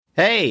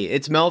Hey,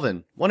 it's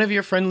Melvin, one of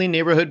your friendly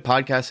neighborhood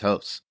podcast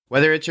hosts.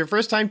 Whether it's your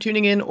first time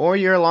tuning in or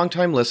you're a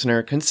longtime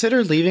listener,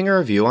 consider leaving a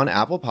review on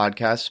Apple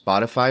Podcasts,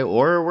 Spotify,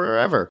 or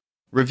wherever.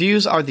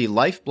 Reviews are the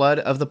lifeblood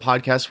of the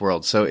podcast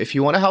world, so if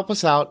you want to help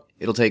us out,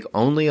 it'll take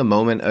only a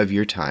moment of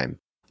your time.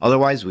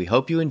 Otherwise, we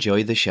hope you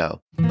enjoy the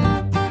show.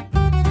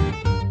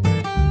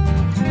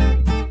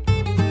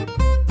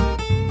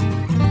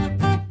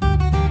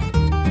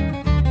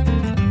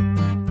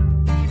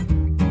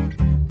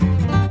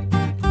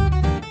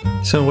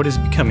 So what is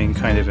becoming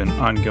kind of an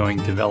ongoing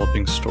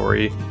developing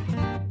story?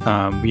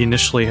 We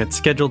initially had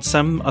scheduled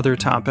some other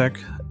topic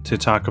to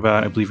talk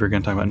about. I believe we are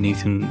going to talk about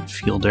Nathan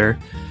Fielder,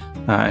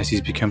 as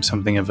he's become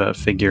something of a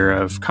figure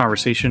of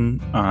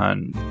conversation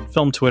on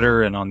film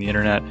Twitter and on the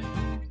internet,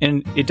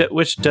 and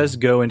which does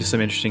go into some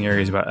interesting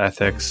areas about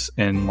ethics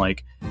and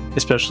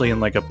especially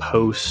in a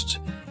post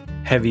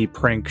heavy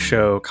prank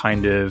show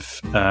kind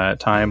of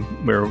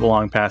time. We're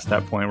long past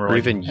that point. Or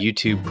even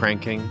YouTube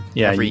pranking.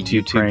 Yeah, every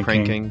YouTube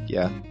pranking.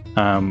 Yeah.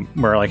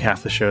 Where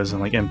half the shows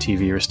on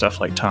MTV or stuff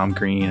like Tom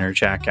Green or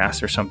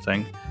Jackass or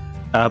something.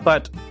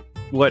 But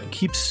what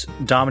keeps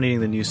dominating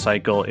the news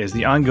cycle is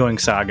the ongoing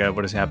saga of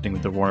what is happening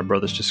with the Warner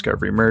Brothers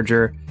Discovery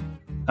merger.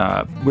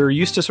 We're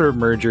used to sort of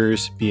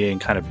mergers being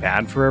kind of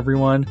bad for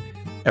everyone.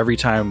 Every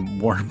time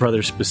Warner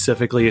Brothers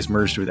specifically is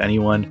merged with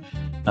anyone,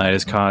 it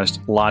has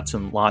caused lots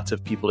and lots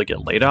of people to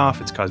get laid off.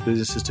 It's caused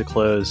businesses to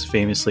close.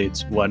 Famously,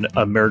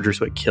 a merger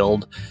is what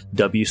killed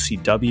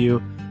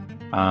WCW.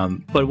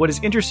 But what is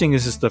interesting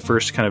is the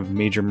first kind of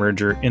major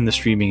merger in the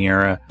streaming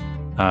era,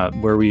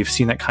 where we've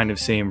seen that kind of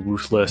same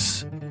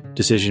ruthless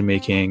decision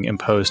making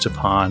imposed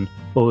upon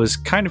what was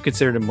kind of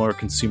considered a more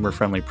consumer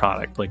friendly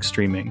product like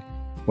streaming.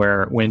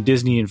 Where when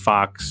Disney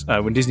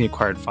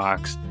acquired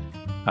Fox,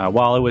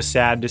 while it was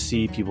sad to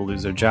see people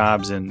lose their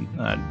jobs and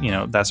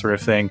that sort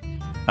of thing,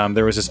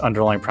 there was this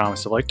underlying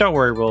promise of don't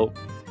worry, we're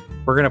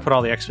going to put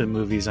all the X-Men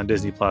movies on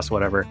Disney Plus,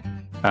 whatever.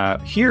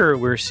 Here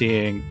we're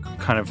seeing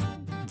kind of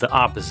the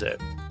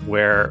opposite,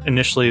 where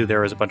initially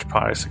there was a bunch of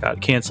products that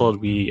got canceled.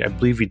 I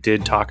believe we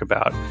did talk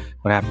about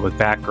what happened with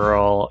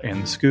Batgirl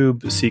and the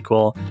Scoob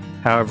sequel.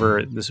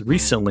 However,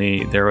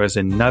 recently there was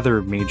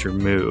another major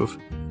move,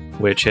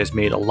 which has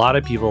made a lot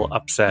of people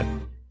upset,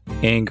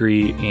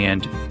 angry,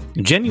 and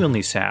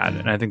genuinely sad.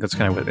 And I think that's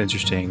kind of what's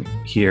interesting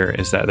here,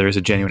 is that there's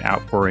a genuine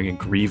outpouring and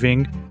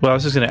grieving. Well, I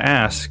was just going to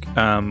ask,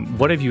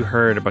 what have you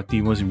heard about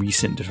the most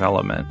recent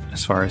development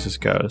as far as this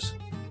goes?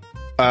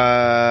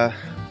 I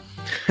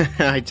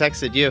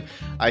texted you.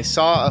 I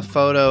saw a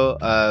photo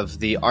of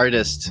the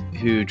artist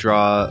who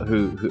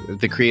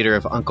the creator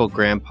of Uncle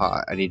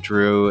Grandpa, and he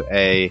drew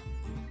a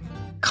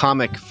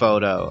comic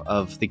photo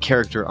of the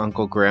character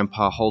Uncle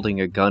Grandpa holding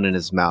a gun in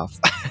his mouth.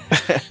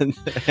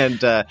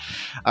 and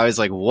I was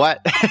like, what?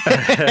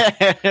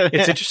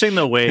 It's interesting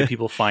the way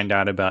people find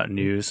out about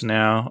news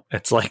now.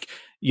 It's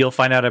you'll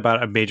find out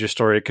about a major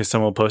story because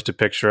someone will post a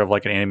picture of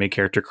an anime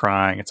character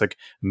crying. It's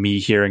me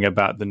hearing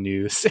about the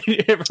news.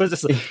 Everyone's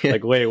just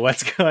wait,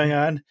 what's going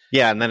on?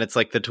 Yeah, and then it's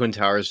the Twin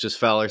Towers just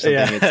fell or something.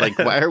 Yeah. It's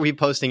why are we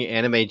posting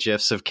anime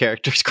GIFs of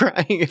characters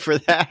crying for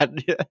that?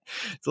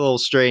 It's a little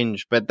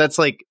strange, but that's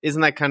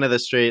isn't that kind of the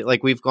straight,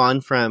 we've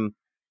gone from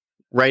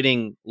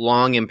writing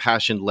long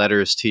impassioned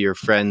letters to your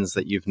friends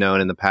that you've known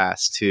in the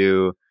past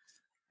to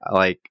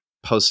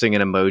posting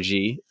an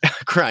emoji,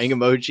 crying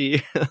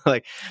emoji,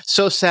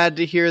 so sad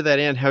to hear that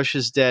Aunt Hush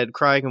is dead,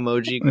 crying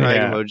emoji.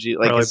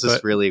 It's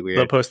just really weird.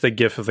 They'll post the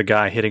gif of the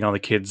guy hitting all the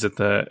kids at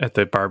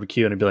the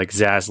barbecue, and it'd be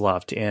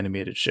Zaslav to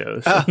animated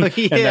shows. Oh,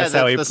 yeah, and that's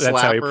how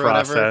he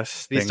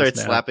processes. He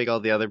starts slapping all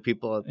the other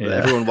people. Yeah.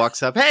 Everyone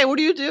walks up, hey, what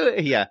are you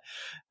doing? Yeah.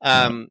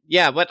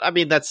 Yeah, but I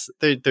mean,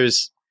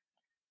 there's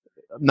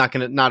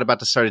not about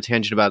to start a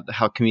tangent about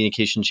how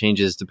communication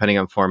changes depending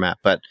on format,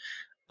 but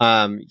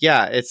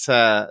it's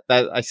that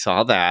I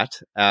saw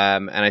that,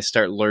 and I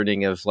start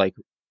learning of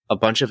a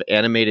bunch of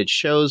animated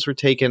shows were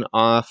taken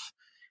off,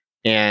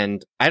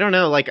 and I don't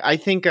know, I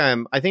think I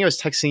was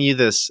texting you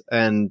this,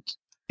 and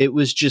it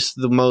was just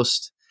the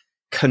most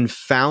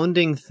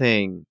confounding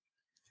thing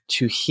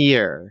to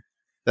hear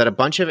that a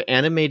bunch of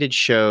animated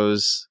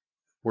shows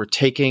were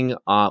taken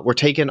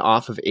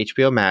off of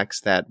HBO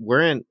Max that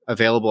weren't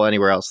available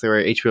anywhere else. They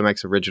were HBO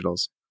Max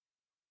originals.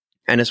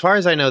 And as far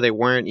as I know, they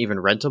weren't even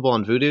rentable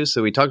on Vudu.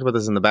 So we talked about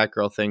this in the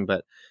Batgirl thing,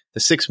 but the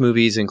 6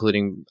 movies,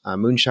 including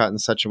Moonshot and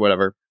such and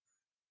whatever,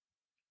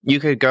 you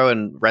could go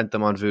and rent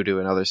them on Vudu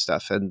and other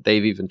stuff. And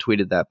they've even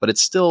tweeted that, but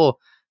it's still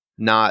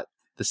not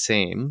the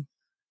same.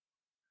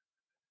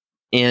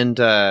 And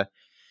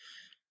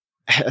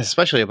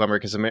especially a bummer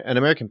because an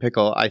American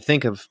Pickle, I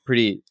think of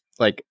pretty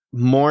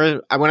more.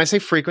 When I say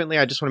frequently,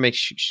 I just want to make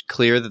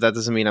clear that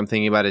doesn't mean I'm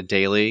thinking about it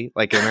daily.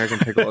 American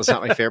Pickle is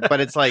not my favorite, but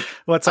it's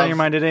what's on your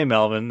mind today,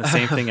 Melvin? The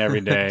same thing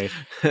every day.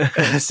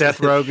 Seth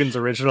Rogen's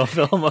original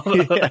film,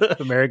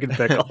 American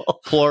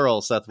Pickle,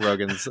 plural Seth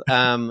Rogen's.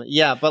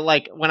 Yeah, but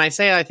when I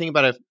say I think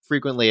about it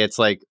frequently, it's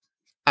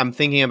I'm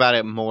thinking about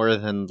it more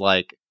than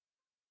I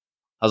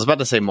was about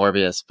to say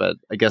Morbius, but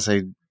I guess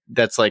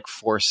that's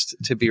forced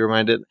to be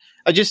reminded.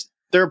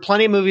 there are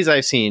plenty of movies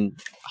I've seen,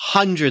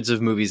 hundreds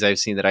of movies I've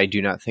seen that I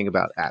do not think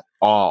about at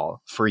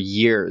all for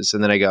years.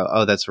 And then I go,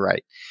 oh, that's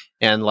right.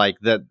 And like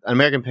that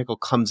American Pickle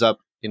comes up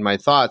in my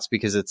thoughts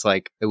because it's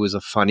like, it was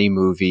a funny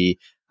movie.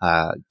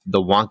 The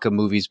Wonka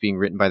movies being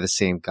written by the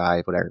same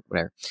guy,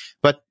 whatever.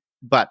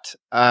 But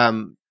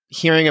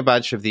hearing a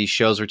bunch of these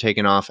shows were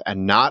taken off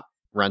and not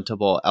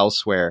rentable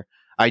elsewhere,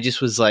 I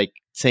just was like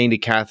saying to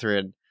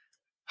Catherine,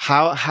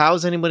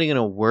 how's anybody going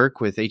to work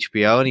with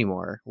HBO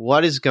anymore?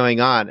 What is going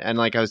on? And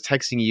like, I was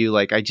texting you,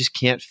 like, I just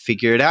can't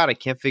figure it out. I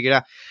can't figure it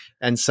out.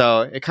 And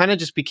so it kind of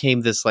just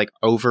became this like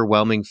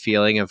overwhelming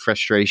feeling of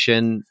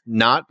frustration,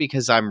 not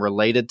because I'm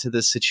related to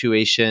this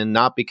situation,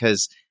 not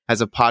because as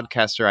a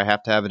podcaster, I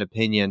have to have an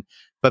opinion,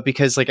 but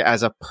because like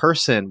as a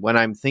person, when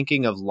I'm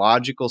thinking of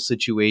logical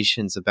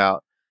situations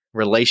about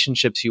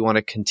relationships you want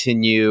to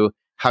continue,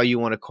 how you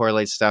want to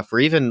correlate stuff, or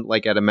even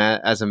like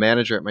as a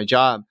manager at my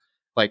job,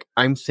 like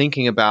I'm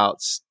thinking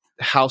about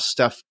how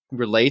stuff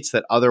relates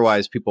that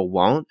otherwise people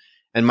won't.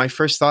 And my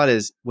first thought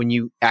is when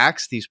you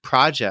axe these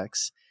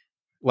projects,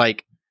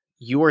 like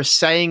you are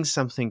saying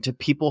something to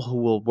people who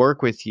will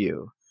work with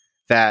you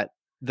that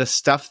the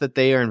stuff that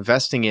they are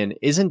investing in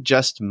isn't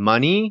just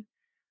money,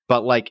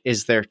 but like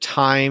is their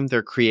time,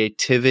 their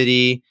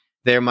creativity.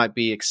 There might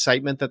be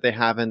excitement that they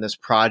have in this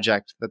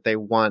project that they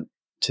want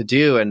to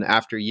do. And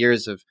after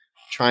years of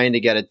trying to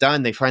get it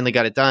done, they finally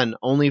got it done,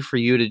 only for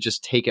you to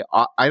just take it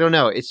off. I don't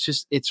know.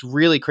 It's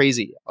really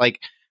crazy.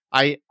 Like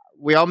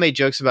we all made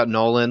jokes about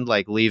Nolan,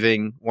 like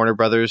leaving Warner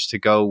Brothers to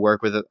go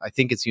work with, I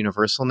think it's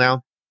Universal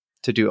now,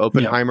 to do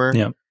Oppenheimer.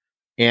 Yeah.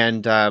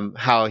 And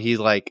how he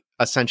like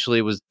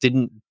essentially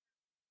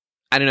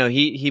I don't know,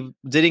 he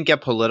didn't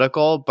get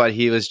political, but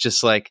he was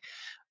just like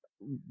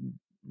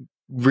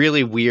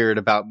really weird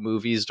about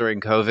movies during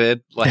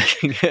COVID.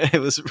 Like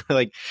it was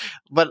like,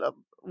 but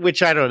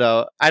which I don't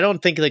know. I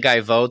don't think the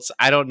guy votes.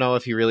 I don't know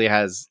if he really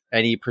has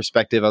any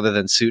perspective other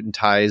than suit and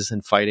ties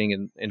and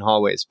fighting in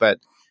hallways. But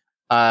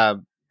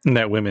and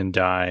that women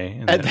die,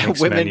 and that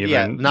women,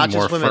 yeah, not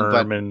just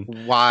women,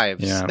 but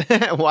wives.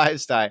 Yeah.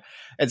 Wives die,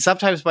 and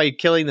sometimes by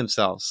killing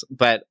themselves.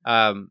 But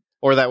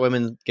or that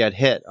women get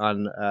hit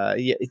on.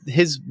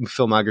 His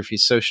filmography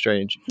is so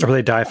strange. Or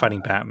they die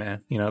fighting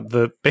Batman. You know,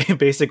 the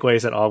basic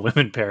ways that all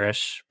women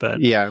perish. But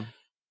yeah,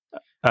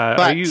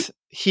 but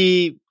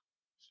he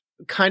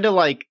kind of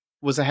like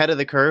was ahead of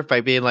the curve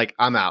by being like,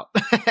 I'm out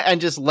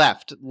and just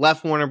left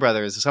Warner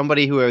Brothers,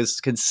 somebody who I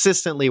was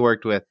consistently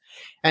worked with.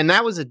 And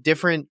that was a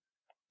different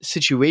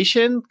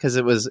situation because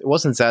it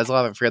wasn't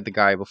Zaslav. I forget the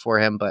guy before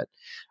him, but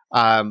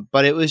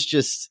it was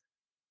just,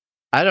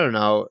 I don't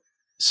know,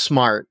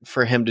 smart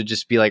for him to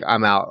just be like,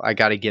 I'm out. I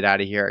got to get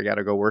out of here. I got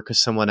to go work with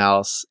someone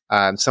else.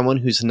 Someone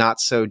who's not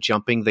so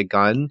jumping the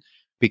gun,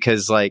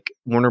 because like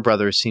Warner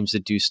Brothers seems to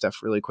do stuff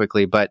really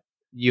quickly, but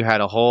you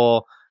had a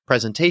whole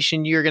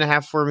presentation you're going to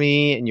have for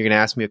me and you're going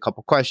to ask me a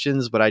couple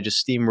questions, but I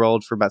just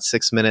steamrolled for about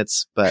 6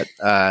 minutes. But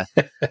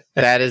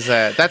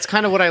that's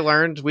kind of what I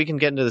learned. We can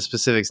get into the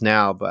specifics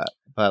now, but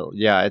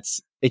yeah,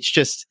 it's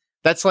just,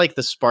 that's like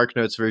the Spark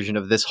Notes version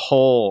of this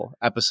whole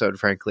episode,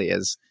 frankly,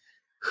 is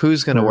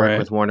who's going to work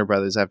with Warner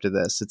Brothers after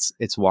this.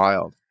 It's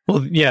wild.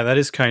 Well, yeah, that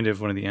is kind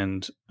of one of the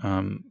end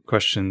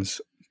questions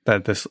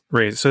that this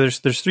raised. So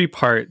there's three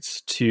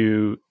parts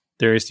to,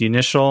 there is the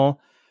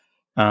initial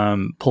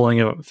pulling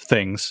of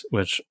things,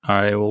 which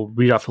I will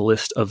read off a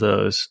list of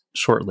those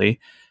shortly.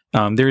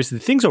 There's the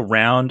things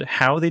around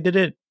how they did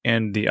it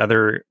and the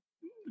other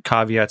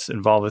caveats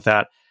involved with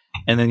that.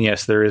 And then,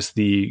 yes, there is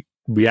the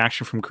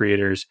reaction from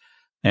creators.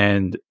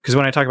 And because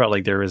when I talk about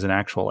like there is an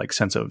actual like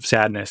sense of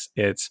sadness,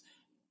 it's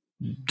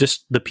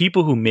just the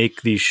people who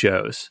make these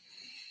shows,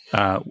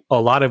 a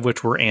lot of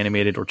which were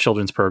animated or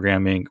children's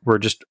programming, were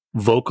just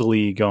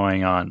vocally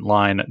going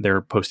online.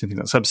 They're posting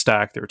things on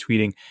Substack, they're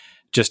tweeting,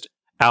 just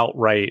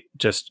outright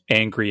just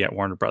angry at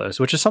Warner Brothers,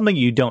 which is something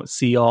you don't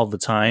see all the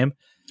time.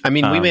 I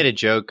mean, we made a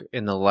joke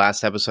in the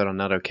last episode on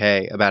Not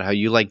Okay about how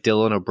you like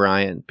Dylan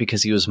O'Brien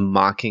because he was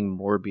mocking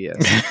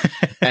Morbius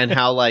and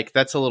how like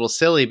that's a little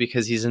silly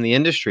because he's in the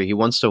industry. He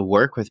wants to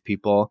work with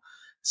people.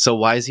 So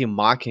why is he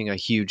mocking a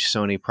huge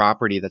Sony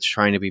property that's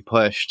trying to be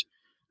pushed?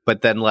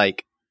 But then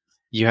like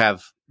you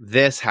have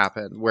this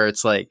happen where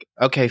it's like,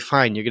 okay,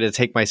 fine, you're going to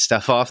take my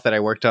stuff off that I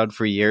worked on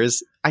for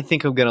years. I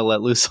think I'm going to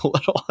let loose a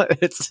little.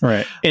 It's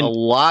right. A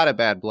lot of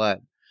bad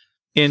blood.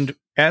 And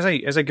as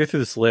I go through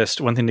this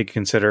list, one thing to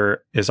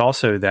consider is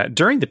also that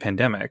during the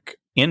pandemic,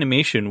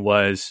 animation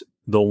was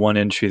the one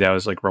industry that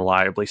was like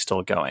reliably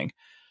still going,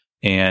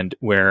 and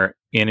where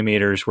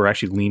animators were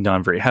actually leaned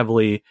on very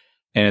heavily.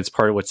 And it's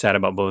part of what's sad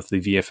about both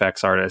the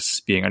VFX artists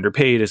being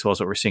underpaid, as well as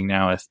what we're seeing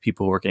now with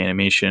people who work in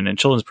animation and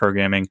children's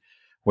programming,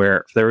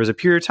 where there was a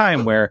period of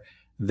time where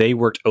they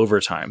worked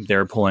overtime. They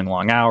were pulling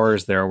long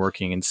hours. They were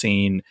working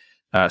insane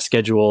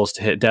schedules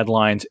to hit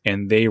deadlines,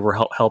 and they were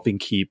helping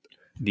keep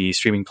the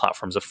streaming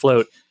platforms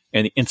afloat.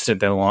 And the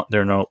instant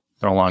they're no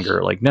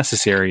longer like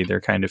necessary, they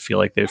kind of feel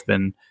like they've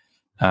been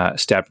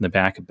stabbed in the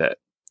back a bit.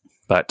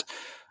 But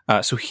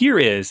so here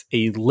is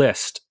a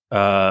list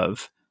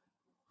of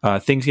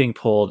things getting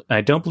pulled. And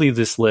I don't believe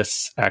this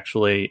list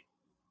actually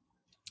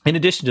In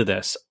addition to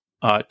this,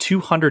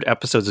 200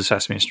 episodes of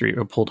Sesame Street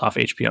were pulled off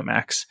HBO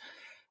Max.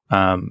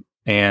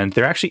 And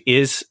there actually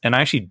is, and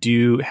I actually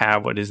do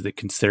have what is the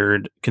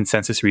considered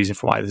consensus reason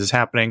for why this is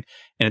happening,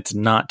 and it's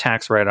not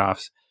tax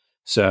write-offs.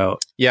 So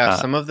yeah,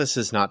 some of this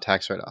is not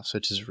tax write-offs,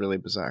 which is really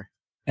bizarre.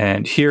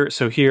 And here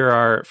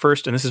are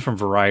first, and this is from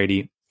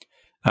Variety.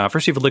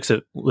 First, we have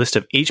a list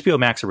of HBO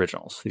Max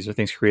originals. These are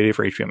things created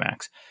for HBO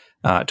Max.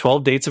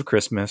 12 Dates of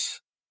Christmas,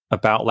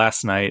 About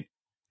Last Night,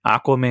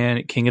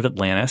 Aquaman, King of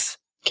Atlantis.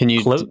 Can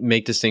you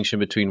make distinction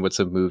between what's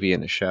a movie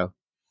and a show?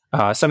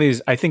 Some of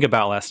these, I think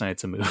About Last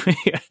Night's a movie.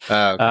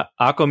 Okay.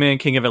 Aquaman,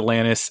 King of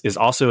Atlantis is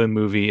also a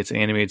movie. It's an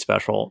animated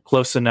special.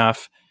 Close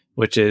Enough,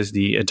 which is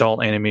the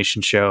adult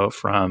animation show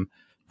from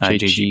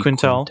J.G.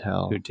 Quintel,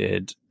 who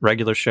did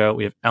regular show.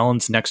 We have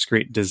Ellen's Next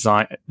Great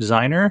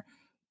Designer.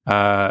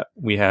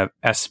 We have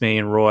Esme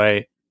and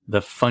Roy,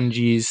 The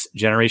Fungies,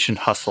 Generation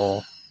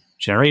Hustle,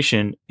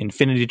 Generation,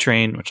 Infinity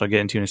Train, which I'll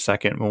get into in a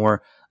second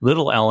more.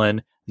 Little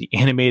Ellen, the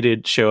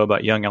animated show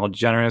about young Ellen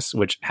DeGeneres,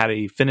 which had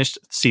a finished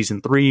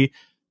season 3,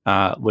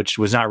 which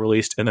was not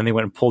released, and then they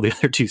went and pulled the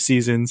other 2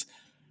 seasons.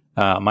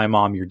 My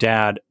Mom, Your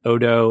Dad,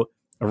 Odo,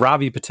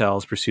 Ravi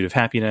Patel's Pursuit of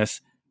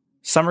Happiness,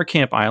 Summer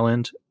Camp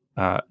Island,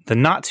 the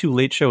Not Too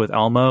Late Show with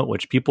Elmo,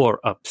 which people are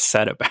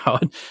upset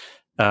about.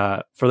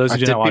 For those who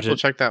did not watch it, people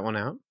check that one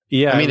out.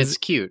 Yeah, I mean, it's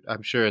cute.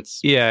 I'm sure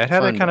it's it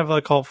had a kind of a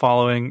cult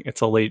following.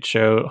 It's a late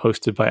show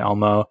hosted by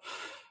Elmo.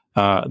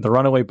 The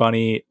Runaway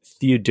Bunny,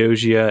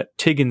 Theodosia,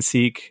 Tig and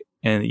Seek,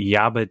 and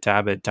Yabba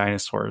Dabba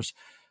Dinosaurs.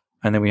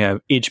 And then we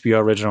have HBO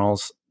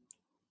originals.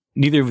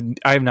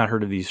 I have not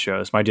heard of these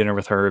shows. My Dinner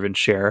with Herb and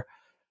Cher.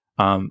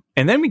 And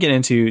then we get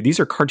into, these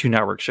are Cartoon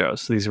Network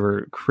shows. So these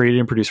were created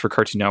and produced for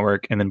Cartoon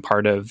Network and then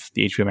part of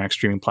the HBO Max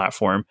streaming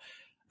platform.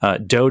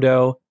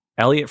 Dodo,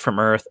 Elliot from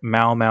Earth,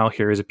 Mau Mau,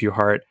 Here Is a Pure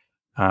Heart,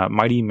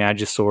 Mighty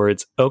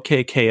Magiswords,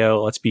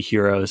 OKKO, Let's Be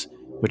Heroes,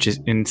 which is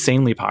an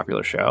insanely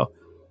popular show.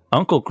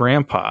 Uncle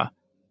Grandpa,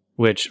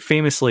 which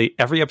famously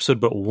every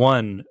episode but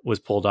one was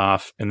pulled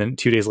off, and then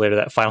 2 days later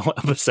that final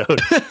episode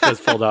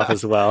was pulled off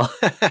as well.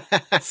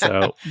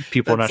 So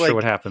people are not sure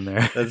what happened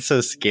there. That's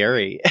so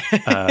scary.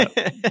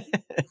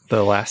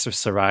 The Last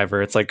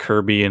Survivor. It's like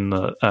Kirby in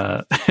the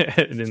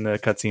in the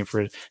cutscene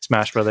for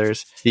Smash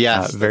Brothers.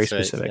 Yes, very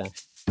specific. Right,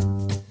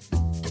 yeah.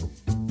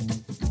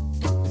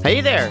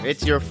 Hey there,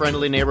 it's your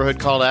friendly neighborhood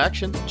call to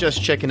action.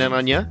 Just checking in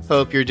on you.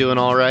 Hope you're doing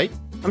all right.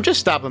 I'm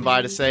just stopping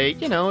by to say,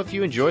 if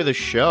you enjoy the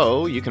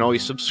show, you can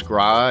always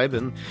subscribe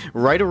and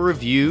write a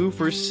review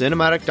for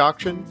Cinematic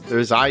Doctrine.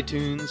 There's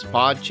iTunes,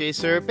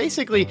 Podchaser,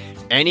 basically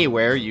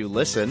anywhere you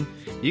listen.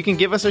 You can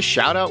give us a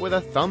shout out with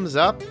a thumbs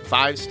up,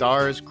 5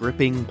 stars,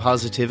 gripping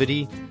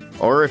positivity.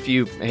 Or if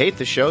you hate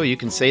the show, you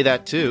can say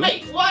that too.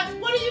 Wait, what?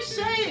 What are you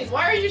saying?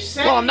 Why are you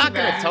saying that? Well, I'm not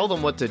going to tell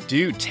them what to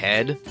do,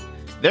 Ted.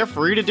 They're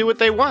free to do what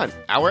they want.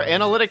 Our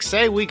analytics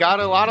say we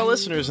got a lot of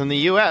listeners in the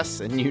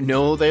US, and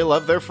they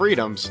love their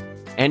freedoms.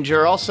 And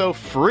you're also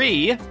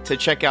free to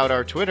check out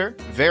our Twitter.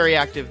 Very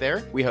active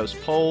there. We host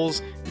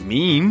polls,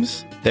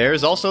 memes.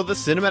 There's also the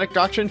Cinematic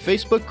Doctrine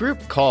Facebook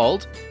group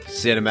called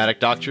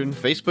Cinematic Doctrine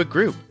Facebook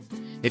Group.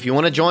 If you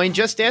want to join,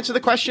 just answer the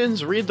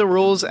questions, read the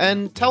rules,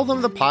 and tell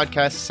them the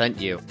podcast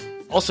sent you.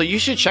 Also, you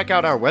should check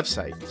out our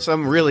website.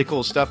 Some really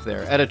cool stuff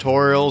there.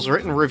 Editorials,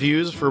 written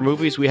reviews for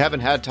movies we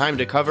haven't had time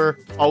to cover.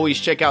 Always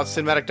check out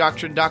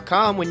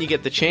cinematicdoctrine.com when you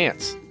get the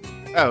chance.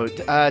 Oh,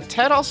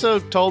 Ted also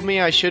told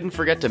me I shouldn't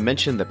forget to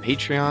mention the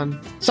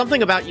Patreon.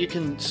 Something about you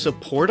can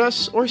support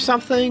us or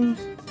something?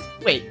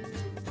 Wait,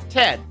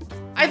 Ted,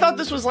 I thought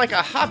this was like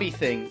a hobby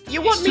thing.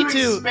 You want me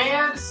to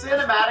expand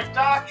Cinematic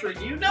Doctrine?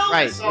 You know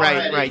this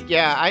already. Right.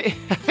 Yeah,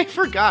 I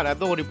forgot. I'm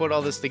the one who put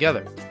all this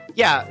together.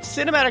 Yeah,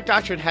 Cinematic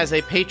Doctrine has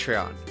a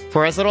Patreon.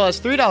 For as little as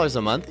 $3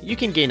 a month, you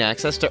can gain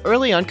access to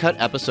early uncut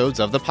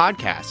episodes of the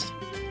podcast.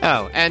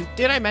 Oh, and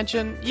did I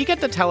mention, you get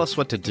to tell us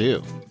what to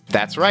do.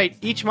 That's right,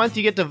 each month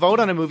you get to vote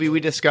on a movie we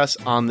discuss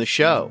on the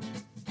show.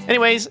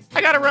 Anyways,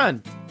 I gotta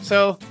run,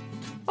 so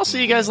I'll see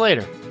you guys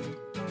later.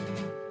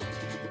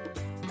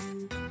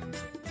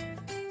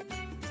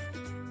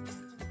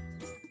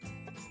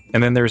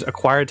 And then there's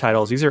acquired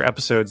titles. These are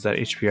episodes that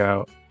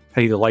HBO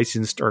had either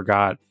licensed or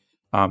got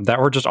that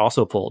were just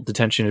also pulled.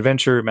 Detention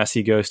Adventure,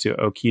 Messi Goes to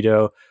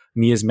Okido,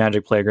 Mia's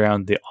Magic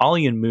Playground, The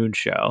Ollie and Moon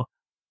Show,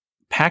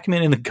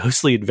 Pac-Man and the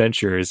Ghostly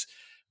Adventures,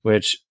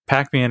 which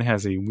Pac-Man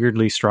has a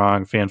weirdly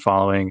strong fan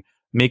following,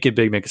 Make It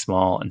Big, Make It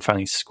Small, and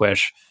finally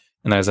Squish.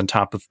 And that is on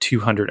top of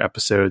 200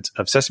 episodes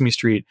of Sesame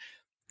Street,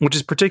 which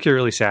is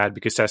particularly sad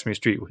because Sesame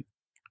Street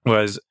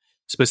was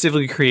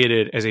specifically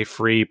created as a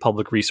free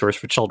public resource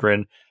for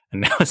children. And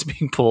now it's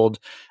being pulled,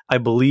 I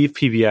believe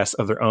PBS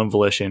of their own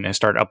volition and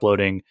started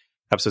uploading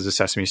episodes of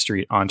Sesame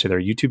Street onto their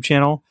YouTube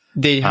channel.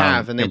 They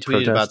have, and they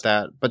tweeted about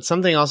that. But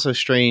something also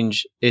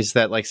strange is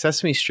that like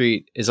Sesame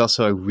Street is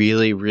also a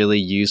really, really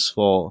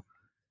useful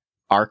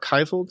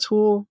archival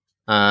tool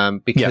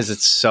because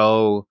it's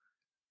so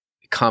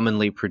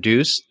commonly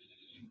produced.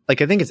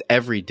 like I think it's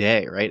every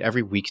day, right?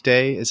 Every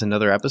weekday is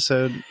another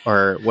episode,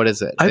 or what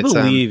is it? I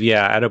believe,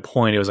 at a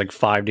point it was like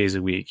 5 days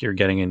a week. You're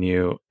getting a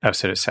new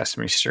episode of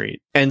Sesame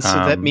Street, and so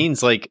that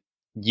means like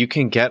you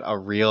can get a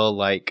real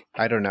like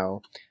I don't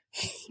know,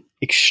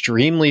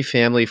 extremely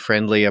family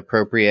friendly,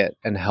 appropriate,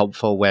 and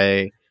helpful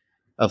way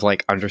of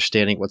like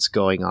understanding what's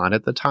going on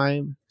at the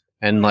time,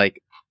 and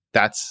like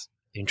that's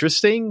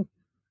interesting,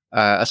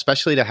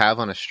 especially to have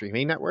on a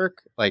streaming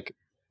network. Like,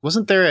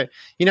 wasn't there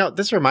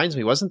this reminds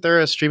me, wasn't there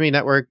a streaming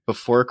network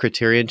before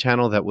Criterion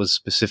Channel that was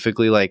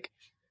specifically like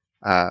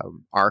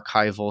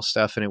archival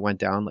stuff, and it went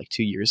down like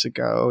 2 years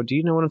ago? Do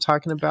you know what I'm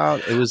talking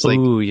about? It was like,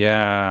 ooh,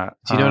 yeah.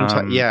 Do you know what I'm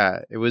talking? Yeah,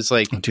 it was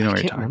like, I do know what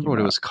I you're can't remember talking what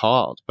it about. was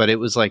called, but it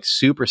was like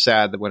super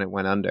sad that when it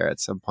went under at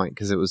some point,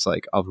 because it was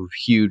like a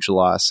huge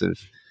loss of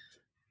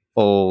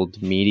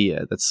old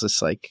media that's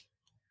just like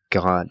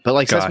gone. But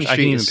like Gosh, Sesame I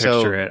Street can even is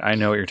picture it. I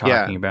know what you're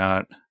talking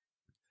about.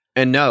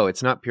 And no,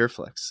 it's not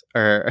PureFlix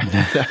or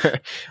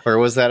or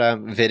was that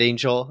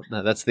VidAngel?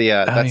 No, that's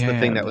the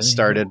thing that was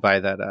started by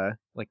that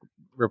like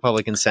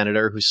Republican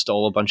senator who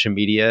stole a bunch of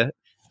media.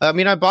 I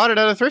mean, I bought it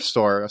at a thrift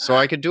store, so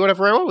I could do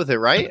whatever I want with it,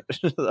 right?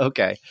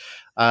 Okay.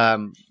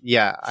 So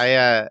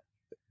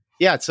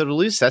to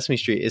lose Sesame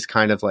Street is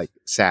kind of like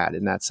sad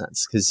in that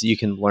sense, because you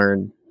can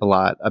learn a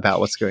lot about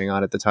what's going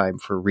on at the time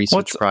for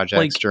research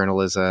projects,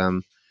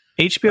 journalism.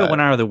 HBO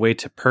went out of the way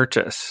to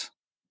purchase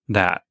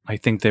that. I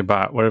think they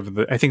bought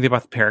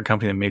the parent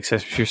company that makes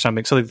Sesame Street or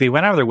something. So they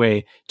went out of their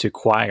way to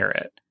acquire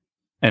it,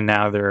 and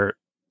now they're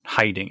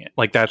hiding it.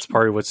 Like, that's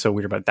part of what's so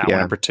weird about that one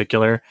in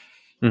particular.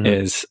 Mm-hmm.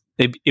 Is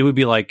it would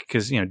be like,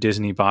 because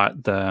Disney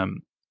bought the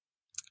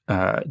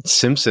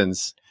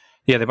Simpsons.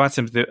 Yeah, they bought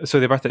so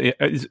they bought the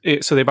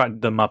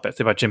Muppets.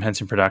 They bought Jim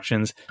Henson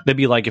Productions. That'd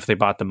be like if they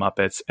bought the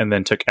Muppets and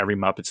then took every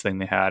Muppets thing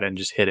they had and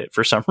just hid it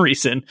for some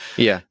reason.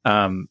 Yeah.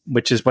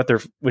 Which is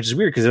weird,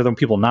 because they're the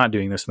people not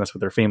doing this, and that's what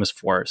they're famous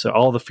for. So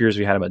all the fears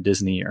we had about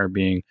Disney are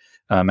being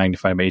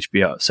magnified by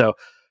HBO. So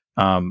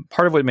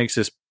part of what makes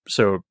this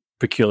so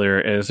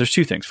peculiar is there's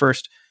two things.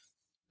 First,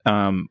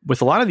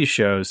 with a lot of these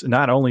shows,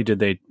 not only did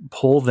they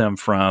pull them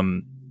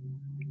from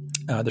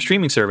the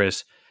streaming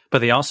service, but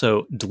they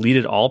also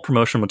deleted all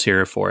promotional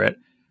material for it.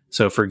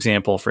 So, for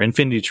example, for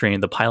Infinity Train,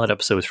 the pilot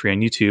episode was free on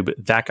YouTube.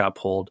 That got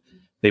pulled.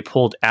 They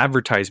pulled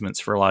advertisements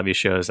for a lot of these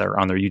shows that are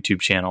on their YouTube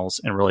channels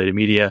and related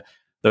media.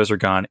 Those are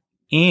gone.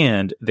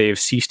 And they've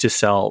ceased to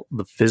sell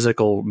the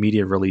physical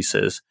media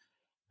releases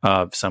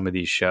of some of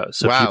these shows.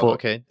 So wow,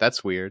 okay.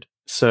 That's weird.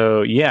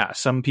 So, yeah,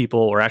 some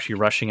people were actually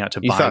rushing out to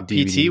buy DVDs.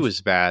 You thought PT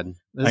was bad.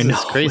 This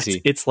is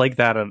crazy. It's like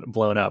that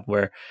blown up,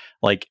 where,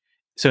 like,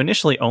 so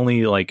initially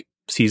only, like,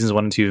 seasons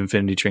 1 and 2 of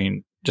Infinity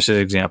Train, just as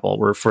an example,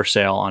 were for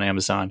sale on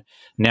Amazon.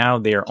 Now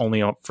they are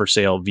only for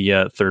sale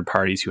via third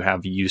parties who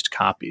have used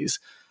copies.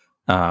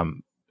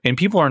 And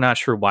people are not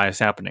sure why it's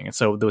happening. And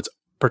so what's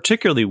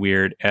particularly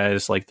weird,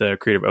 as like the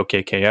creator of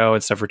OKKO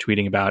and stuff were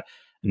tweeting about,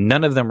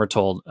 none of them were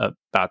told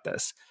about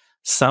this.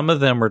 Some of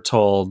them were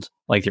told,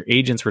 like their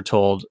agents were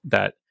told,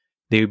 that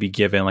they would be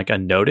given like a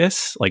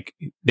notice, like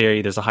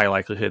there's a high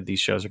likelihood these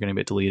shows are going to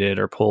get deleted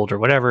or pulled or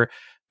whatever.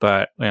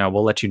 But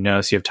we'll let you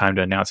know so you have time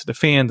to announce it to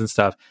fans and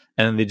stuff.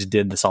 And then they just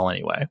did this all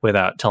anyway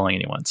without telling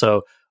anyone.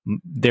 So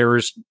there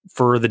was,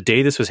 for the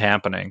day this was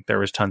happening, there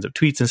was tons of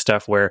tweets and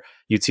stuff where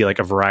you'd see like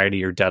a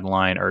Variety or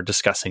Deadline or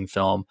Discussing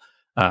Film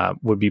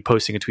would be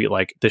posting a tweet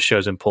like, this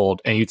show's been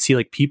pulled. And you'd see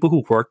like people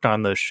who worked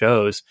on those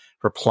shows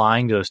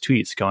replying to those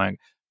tweets going,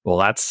 well,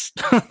 that's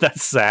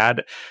that's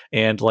sad.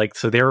 And like,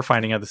 so they were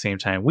finding out at the same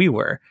time we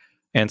were.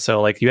 And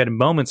so like you had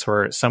moments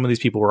where some of these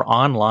people were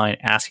online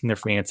asking their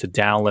fans to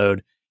download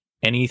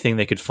anything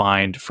they could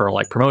find for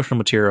like promotional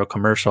material,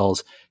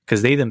 commercials,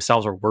 because they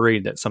themselves are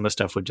worried that some of the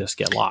stuff would just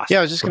get lost. Yeah,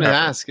 I was just going to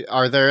ask,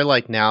 are there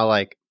like now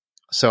like,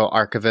 so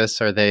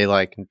archivists, are they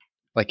like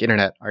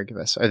internet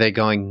archivists, are they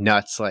going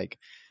nuts? Like,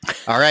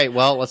 all right,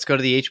 well, let's go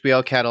to the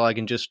HBO catalog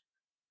and just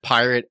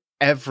pirate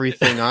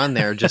everything on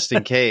there just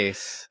in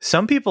case.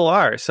 Some people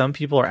are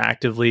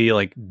actively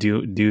like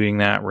doing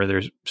that, where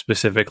there's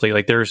specifically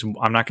like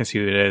I'm not going to see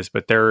who it is,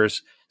 but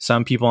there's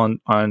some people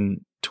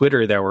on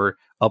Twitter that were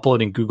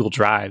uploading Google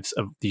Drives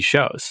of these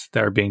shows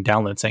that are being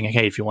downloaded, saying,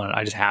 hey, if you want it,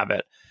 I just have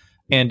it.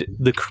 And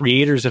the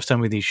creators of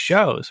some of these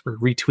shows were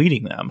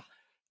retweeting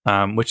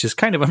them, which is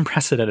kind of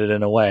unprecedented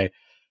in a way.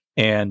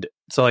 And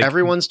so like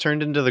everyone's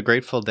turned into the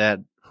Grateful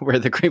Dead, where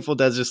the Grateful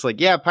Dead's just like,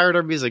 yeah, pirate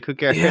our music, who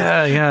cares?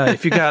 Yeah.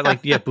 If you got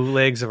like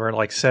bootlegs of our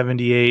like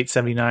 78,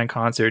 79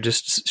 concert,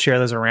 just share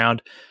those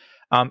around.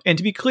 And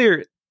to be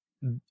clear,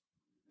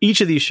 each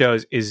of these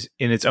shows is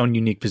in its own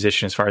unique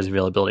position as far as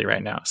availability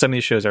right now. Some of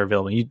these shows are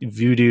available on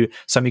Vudu,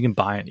 some you can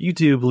buy on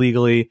YouTube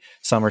legally,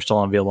 some are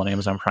still available on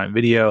Amazon Prime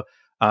Video.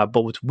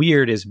 But what's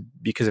weird is,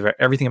 because of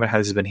everything about how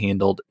this has been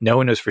handled, no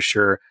one knows for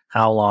sure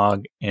how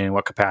long and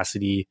what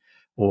capacity,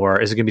 or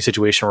is it going to be a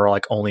situation where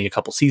like only a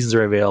couple seasons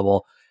are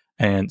available,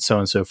 and so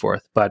on and so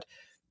forth. But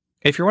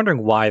if you're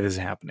wondering why this is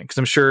happening, because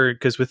I'm sure,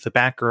 because with the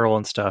Batgirl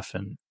and stuff,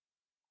 and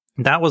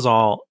that was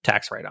all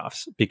tax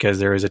write-offs, because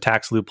there is a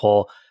tax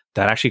loophole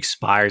that actually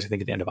expires, I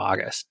think, at the end of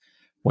August.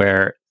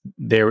 where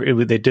they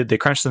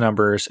crunched the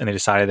numbers and they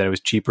decided that it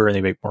was cheaper and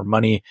they make more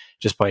money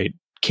just by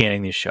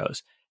canning these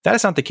shows. That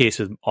is not the case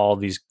with all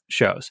these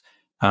shows.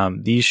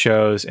 These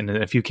shows, and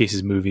in a few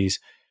cases movies,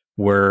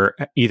 were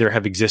either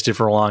have existed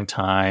for a long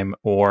time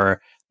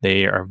or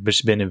they are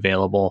just been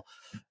available.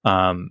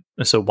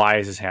 So why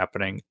is this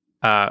happening?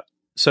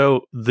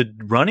 So the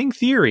running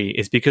theory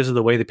is because of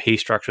the way the pay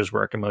structures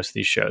work in most of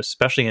these shows,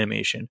 especially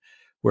animation,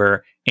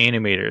 where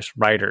animators,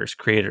 writers,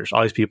 creators,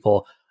 all these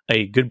people,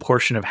 a good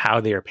portion of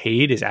how they are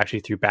paid is actually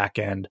through back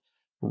end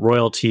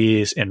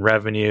royalties and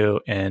revenue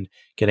and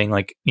getting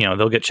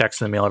they'll get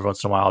checks in the mail every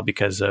once in a while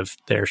because of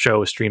their show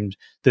was streamed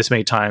this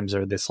many times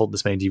or they sold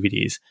this many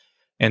DVDs.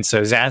 And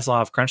so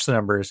Zaslav crunched the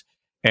numbers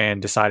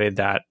and decided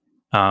that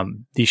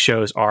these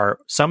shows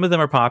some of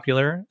them are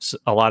popular.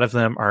 A lot of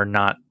them are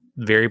not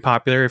very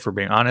popular, if we're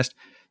being honest.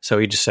 So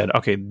he just said,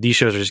 okay, these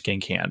shows are just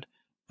getting canned.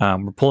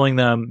 We're pulling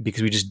them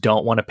because we just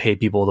don't want to pay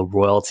people the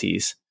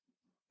royalties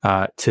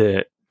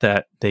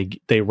that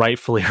they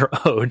rightfully are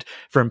owed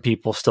from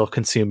people still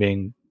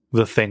consuming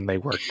the thing they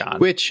worked on.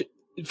 Which,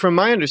 from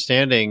my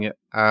understanding,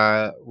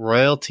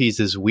 royalties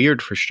is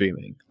weird for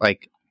streaming.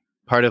 Like,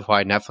 part of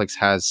why Netflix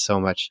has so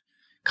much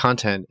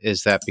content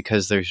is that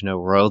because there's no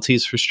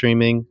royalties for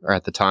streaming, or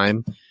at the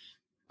time,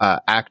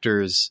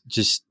 actors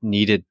just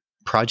needed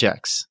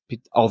projects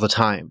all the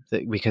time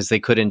because they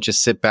couldn't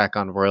just sit back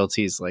on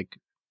royalties like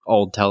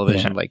old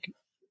television, like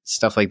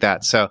stuff like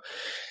that. So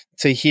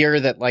to hear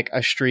that like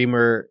a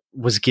streamer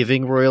was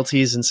giving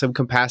royalties in some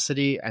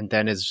capacity and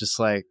then is just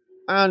like,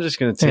 I'm just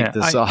going to take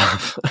this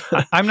off.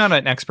 I'm not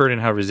an expert in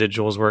how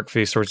residuals work for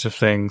these sorts of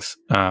things,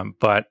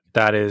 but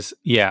that is,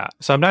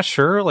 So I'm not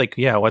sure,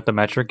 what the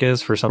metric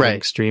is for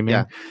something streaming.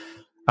 Yeah.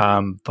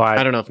 But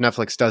I don't know if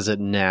Netflix does it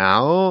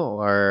now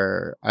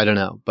or I don't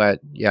know, but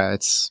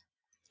it's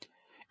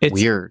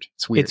weird.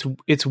 It's weird.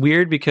 It's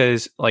weird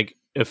because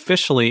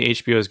officially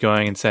HBO is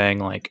going and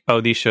saying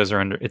oh, these shows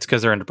are it's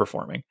because they're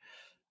underperforming.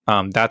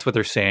 That's what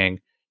they're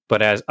saying.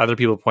 But as other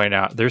people point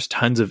out, there's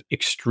tons of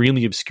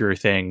extremely obscure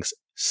things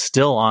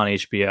still on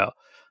HBO.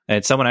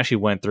 And someone actually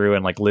went through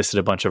and listed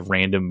a bunch of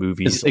random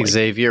movies. Is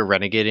Xavier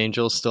Renegade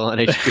Angel still on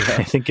HBO?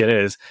 I think it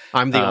is.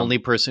 I'm the only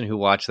person who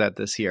watched that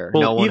this year.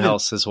 Well, no one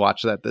else has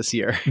watched that this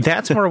year.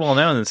 That's more well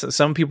known.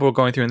 Some people are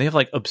going through and they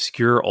have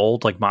obscure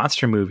old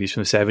monster movies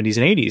from the 70s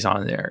and 80s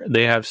on there.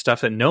 They have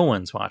stuff that no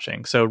one's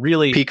watching. So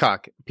really,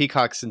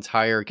 Peacock's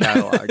entire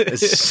catalog is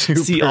super.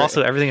 See,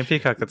 also everything in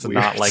Peacock that's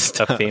not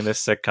stuff. A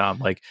famous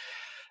sitcom.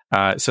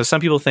 So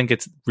some people think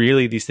it's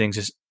really these things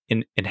just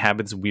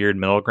inhabits weird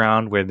middle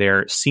ground where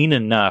they're seen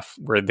enough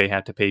where they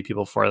have to pay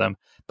people for them,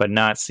 but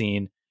not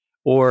seen,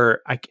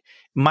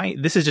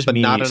 this is just but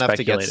me not enough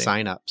speculating. to get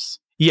signups.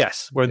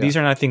 Yes, where these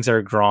are not things that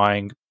are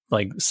drawing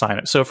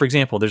signups. So, for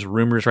example, there's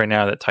rumors right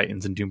now that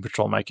Titans and Doom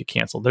Patrol might get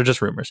canceled. They're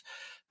just rumors,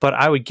 but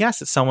I would guess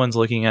that someone's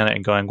looking at it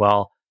and going,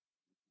 "Well,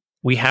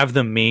 we have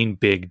the main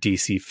big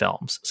DC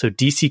films, so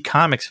DC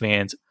Comics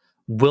fans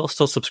will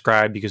still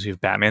subscribe because we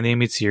have Batman the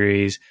Animated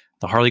Series,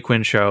 the Harley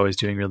Quinn show is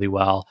doing really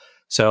well,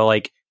 so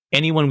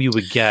anyone we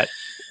would get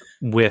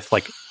with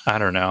I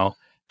don't know,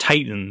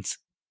 Titans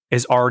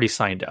is already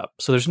signed up.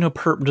 So there's no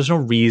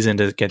reason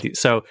to get these.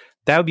 So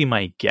that would be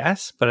my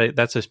guess, but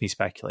that's just me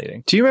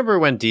speculating. Do you remember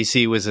when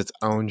DC was its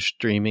own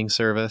streaming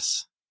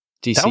service?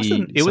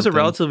 It was a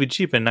relatively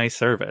cheap and nice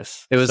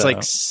service. It was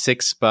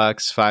 $6,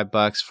 $5,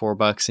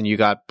 $4, and you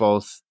got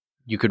both.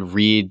 You could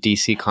read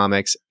DC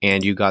Comics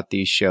and you got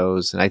these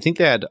shows. And I think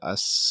they had a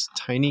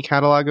tiny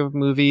catalog of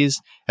movies,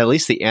 at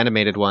least the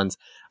animated ones.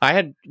 I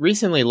had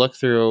recently looked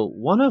through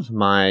one of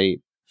my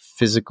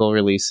physical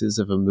releases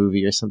of a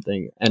movie or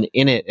something, and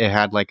in it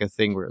had a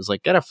thing where it was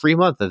get a free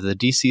month of the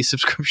DC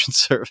subscription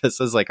service.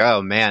 I was like,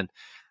 oh man,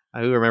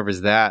 who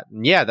remembers that?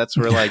 And that's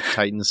where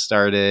Titans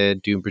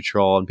started, Doom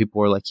Patrol, and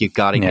people were you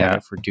gotta get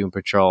it for Doom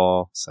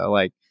Patrol. So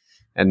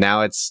and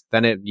now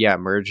it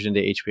merged into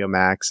HBO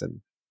Max,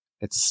 and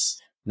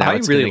I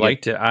really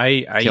liked it.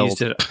 I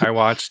used it. I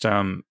watched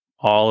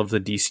all of the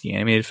DC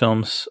animated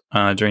films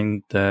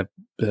during the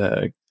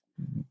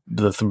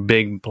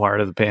big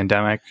part of the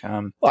pandemic.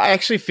 Well, I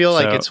actually feel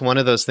like it's one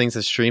of those things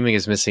that streaming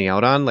is missing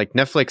out on.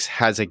 Netflix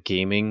has a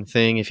gaming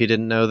thing, if you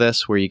didn't know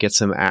this, where you get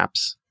some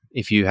apps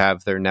if you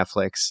have their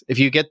Netflix. If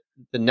you get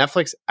the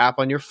Netflix app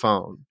on your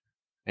phone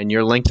and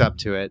you're linked up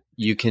to it,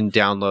 you can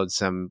download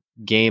some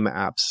game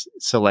apps.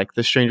 So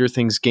the Stranger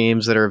Things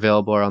games that are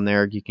available on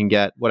there, you can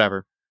get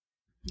whatever.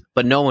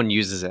 But no one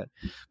uses it.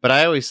 But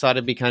I always thought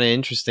it'd be kind of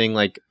interesting.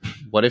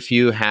 What if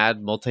you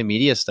had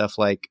multimedia stuff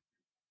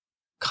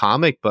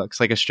comic books,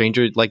 the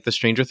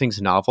Stranger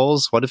Things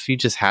novels? What if you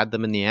just had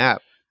them in the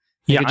app?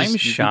 I'm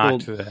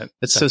shocked that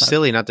it's so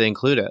silly not to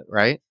include it,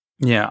 right?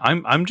 Yeah,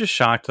 I'm just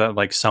shocked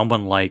that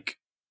someone like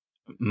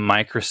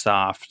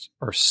Microsoft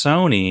or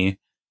Sony,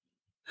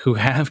 who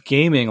have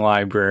gaming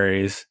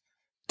libraries,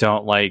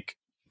 don't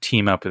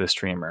team up with a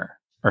streamer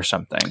or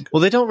something.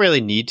 Well, they don't really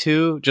need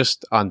to.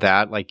 Just on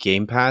that,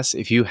 Game Pass.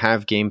 If you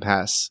have Game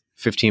Pass,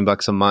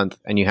 $15 a month,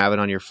 and you have it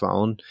on your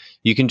phone,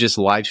 you can just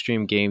live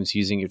stream games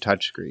using your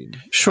touchscreen.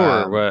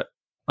 Sure, but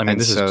I mean,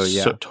 this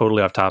is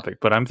totally off topic,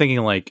 but I'm thinking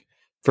like,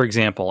 for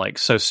example, like,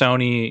 so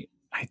Sony,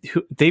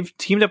 they've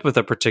teamed up with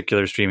a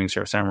particular streaming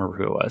service. I don't remember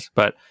who it was,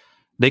 but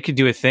they could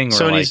do a thing where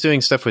Sony's doing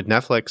stuff with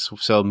Netflix,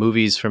 so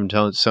movies from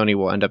Sony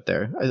will end up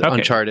there. Okay.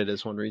 Uncharted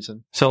is one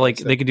reason. So like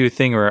they could do a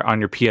thing where on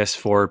your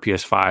PS4 or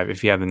PS5,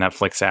 if you have the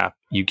Netflix app,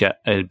 you get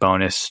a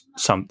bonus,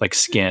 some like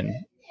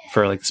skin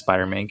for like the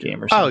Spider-Man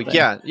game or something.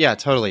 Oh yeah,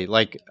 totally.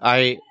 Like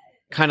I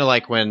kind of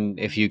like when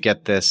if you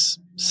get this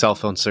cell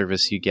phone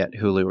service, you get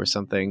Hulu or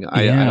something.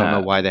 I don't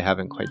know why they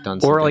haven't quite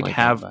done something or like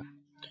have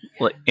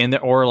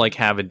that, or like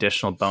have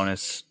additional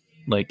bonus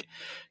like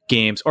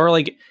games, or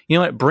like, you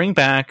know what, bring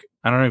back,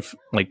 I don't know if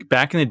like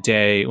back in the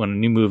day when a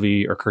new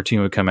movie or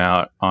cartoon would come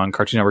out on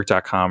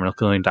CartoonNetwork.com or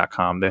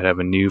Nickelodeon.com, they'd have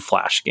a new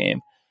Flash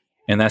game,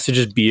 and that should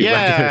just be a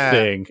regular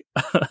thing.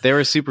 They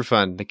were super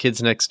fun. The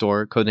Kids Next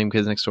Door, Codename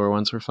Kids Next Door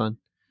ones were fun.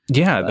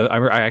 Yeah,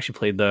 I actually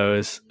played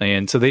those,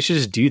 and so they should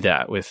just do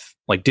that with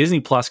like Disney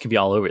Plus can be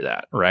all over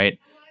that, right?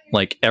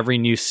 Like every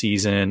new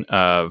season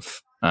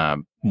of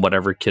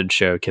whatever kid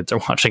show kids are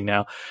watching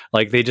now,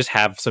 like they just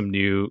have some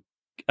new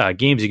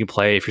games you can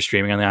play if you're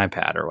streaming on the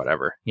iPad or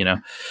whatever, you know.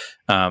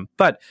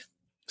 But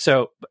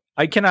so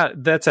I cannot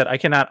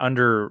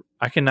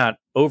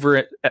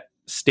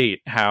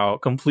overstate how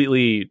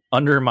completely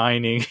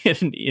undermining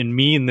and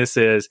mean this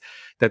is,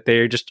 that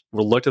they just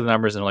looked at the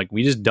numbers and like,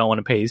 we just don't want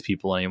to pay these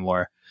people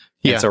anymore.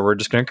 Yeah. And so we're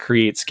just going to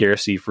create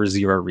scarcity for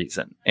zero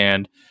reason.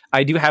 And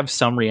I do have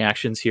some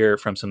reactions here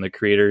from some of the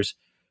creators.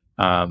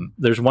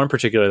 There's one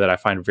particular that I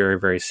find very,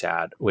 very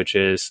sad, which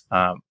is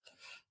one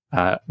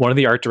of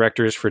the art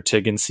directors for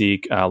Tig and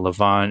Seek,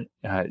 Levon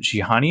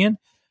Jihanian,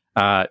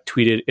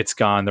 tweeted, "It's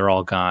gone. They're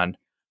all gone,"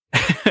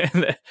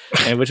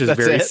 and which is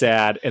very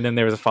sad. And then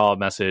there was a follow-up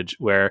message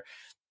where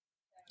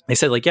they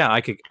said, like, yeah,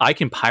 I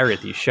can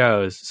pirate these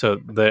shows. So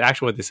the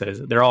actual what they said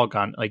is they're all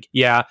gone. Like,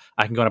 yeah,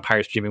 I can go on a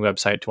pirate streaming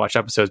website to watch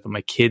episodes, but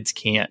my kids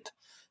can't.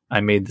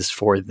 I made this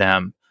for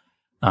them.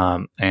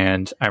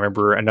 And I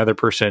remember another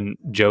person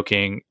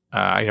joking,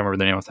 I don't remember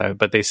the name of that,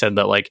 but they said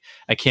that like,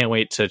 I can't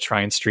wait to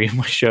try and stream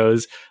my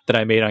shows that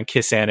I made on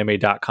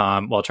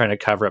kissanime.com while trying to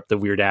cover up the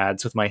weird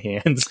ads with my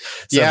hands.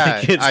 So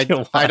yeah, I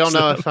don't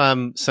know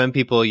if some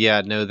people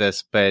know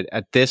this, but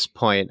at this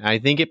point, I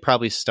think it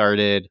probably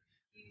started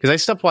because I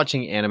stopped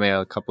watching anime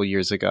a couple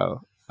years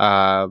ago.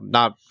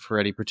 Not for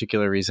any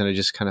particular reason. I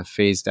just kind of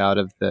phased out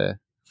of the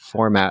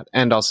format,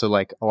 and also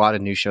like a lot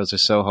of new shows are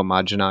so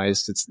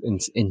homogenized,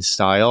 it's in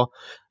style,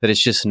 that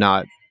it's just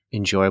not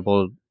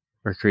enjoyable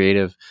or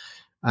creative.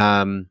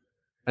 I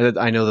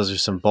know those are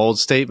some bold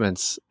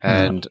statements,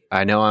 and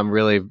I know I'm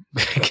really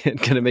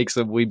gonna make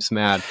some weebs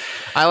mad.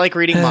 I like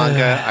reading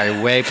manga.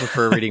 I way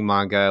prefer reading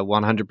manga.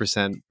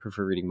 100%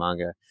 prefer reading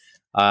manga.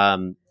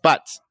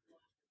 But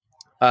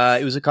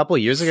it was a couple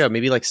of years ago,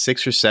 maybe like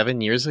 6 or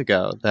 7 years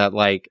ago, that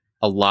like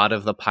a lot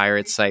of the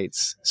pirate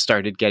sites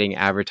started getting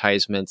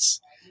advertisements,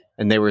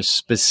 and they were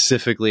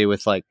specifically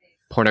with like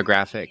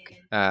pornographic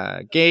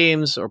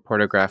games or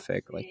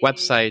pornographic like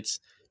websites,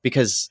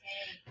 because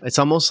it's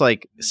almost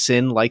like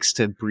sin likes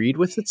to breed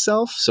with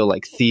itself. So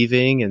like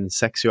thieving and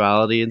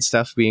sexuality and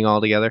stuff being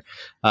all together.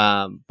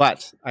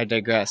 But I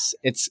digress.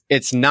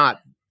 It's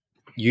not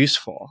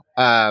useful.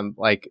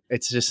 Like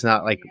it's just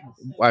not like,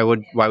 why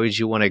would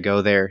you want to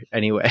go there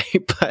anyway?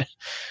 But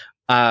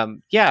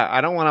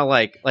I don't want to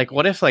like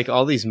what if like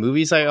all these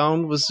movies I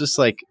own was just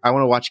like, I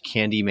want to watch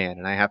Candyman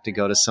and I have to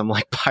go to some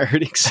like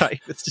pirating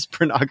site with just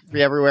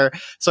pornography everywhere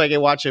so I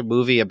can watch a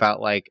movie about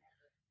like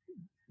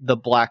the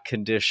Black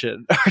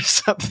Condition or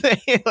something.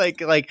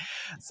 like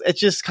it's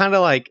just kind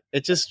of like,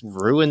 it just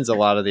ruins a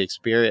lot of the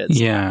experience.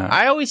 Yeah.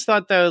 I always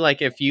thought though, like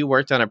if you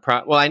worked on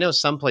well, I know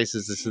some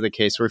places this is the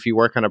case where if you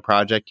work on a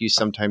project, you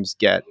sometimes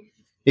get,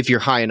 if you're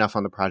high enough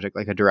on the project,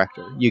 like a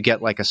director, you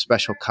get like a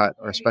special cut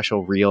or a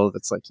special reel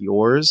that's like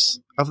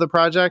yours of the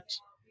project.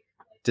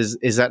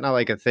 Is that not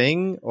like a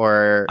thing?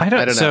 Or I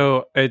don't know.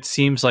 So it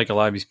seems like a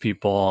lot of these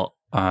people,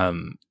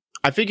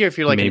 I figure if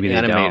you're like an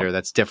animator,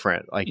 that's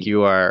different. Like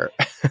you are,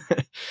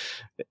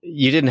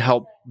 you didn't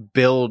help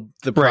build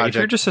the project. Right. If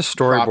you're just a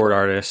storyboard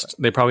artist,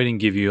 they probably didn't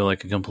give you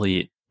like a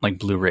complete like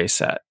Blu-ray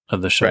set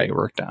of the show you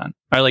worked on.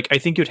 I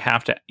think you'd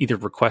have to either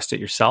request it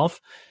yourself,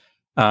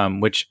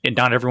 which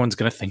not everyone's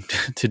going to think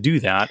to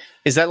do that.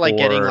 Is that like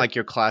getting like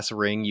your class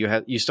ring?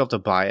 You still have to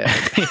buy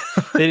it.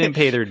 They didn't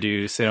pay their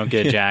dues. They don't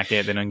get a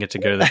jacket. They don't get to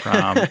go to the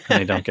prom. And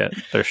they don't get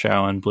their show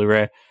on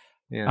Blu-ray.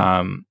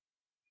 Yeah.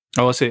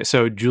 Let's say,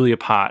 so Julia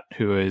Pott,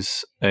 who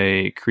is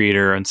a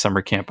creator on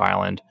Summer Camp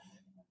Island,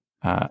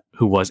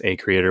 was the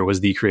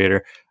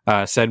creator,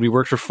 said, "We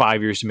worked for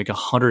 5 years to make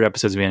 100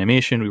 episodes of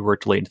animation. We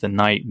worked late into the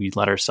night. We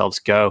let ourselves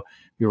go.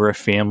 We were a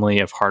family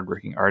of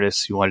hardworking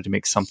artists who wanted to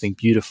make something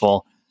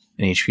beautiful.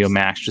 And HBO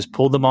Max just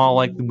pulled them all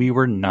like we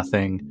were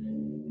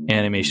nothing.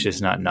 Animation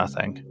is not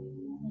nothing."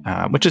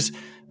 Which is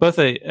both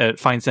a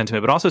fine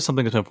sentiment, but also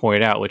something to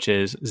point out, which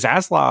is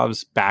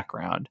Zaslav's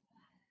background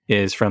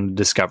is from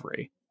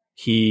Discovery.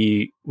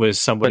 he was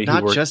somebody but not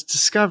who worked... just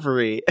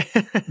Discovery.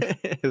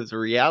 It was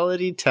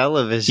reality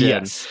television.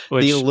 Yes,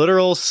 the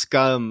literal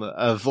scum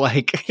of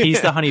like... He's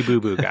the Honey Boo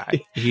Boo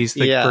guy. He's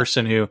the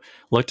person who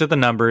looked at the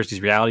numbers.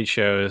 These reality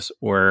shows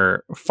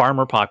were far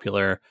more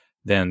popular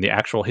than the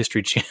actual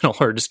History Channel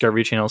or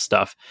Discovery Channel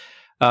stuff.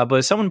 But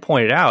as someone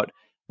pointed out,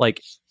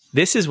 like,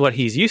 this is what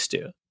he's used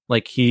to.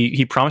 Like,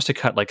 he promised to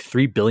cut like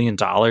 $3 billion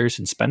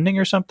in spending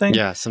or something.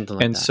 Yeah, something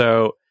like that. And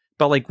so,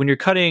 but like when you're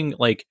cutting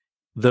like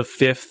the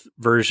 5th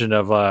version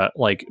of a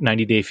like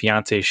 90 Day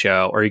Fiance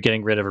show, or you're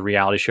getting rid of a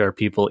reality show where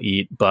people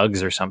eat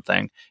bugs or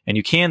something, and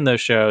you can those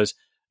shows,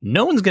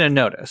 no one's going to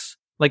notice.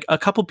 Like, a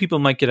couple people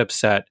might get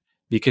upset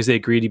because they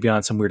agreed to be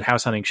on some weird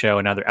house hunting show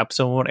and now their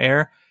episode won't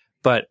air.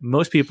 But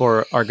most people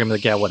are going to be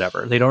like, yeah,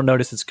 whatever. They don't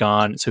notice it's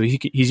gone. So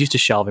he's used to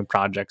shelving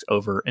projects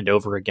over and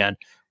over again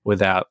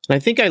without... I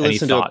think I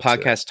listened to a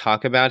podcast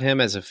talk about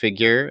him as a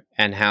figure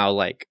and how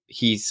like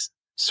he's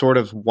sort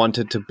of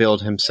wanted to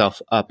build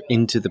himself up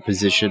into the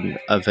position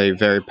of a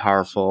very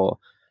powerful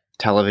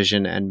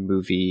television and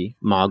movie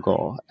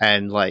mogul.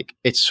 And like,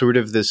 it's sort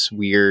of this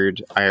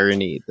weird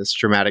irony, this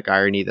dramatic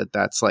irony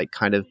that's like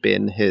kind of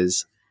been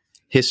his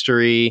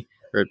history,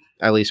 or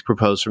at least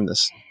proposed from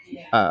this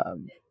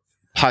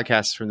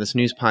podcast, from this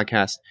news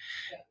podcast,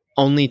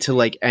 only to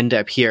like end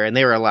up here. And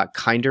they were a lot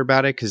kinder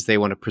about it because they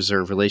want to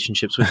preserve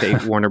relationships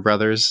with Warner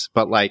Brothers.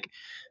 But like,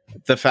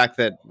 the fact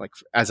that like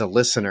as a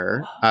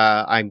listener,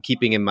 I'm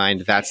keeping in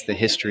mind that's the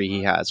history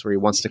he has, where he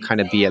wants to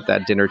kind of be at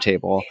that dinner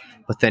table,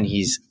 but then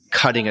he's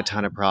cutting a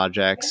ton of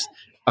projects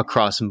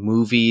across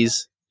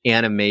movies,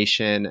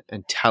 animation,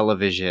 and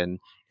television,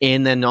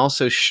 and then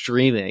also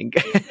streaming.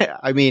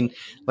 I mean,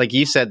 like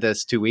you said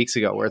this 2 weeks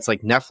ago, where it's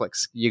like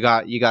Netflix, you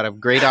got a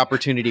great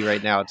opportunity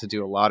right now to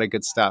do a lot of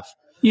good stuff.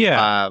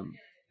 Yeah.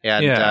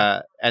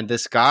 And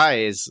this guy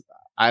is,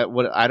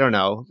 I don't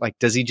know, like,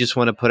 does he just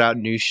want to put out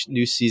new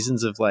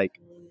seasons of like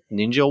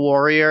Ninja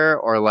Warrior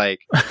or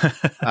like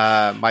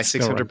My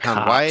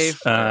 600-Pound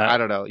Wife? I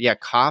don't know. Yeah,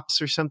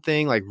 Cops or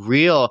something, like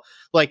real,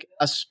 like,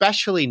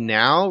 especially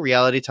now,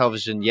 reality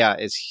television,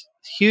 is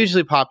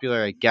hugely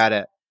popular. I get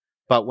it.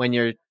 But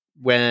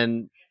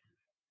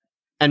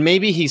and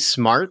maybe he's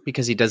smart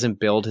because he doesn't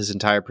build his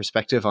entire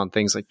perspective on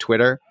things like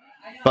Twitter.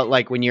 But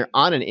like when you're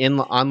on an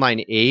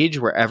online age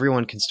where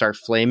everyone can start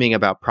flaming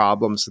about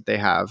problems that they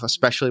have,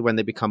 especially when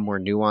they become more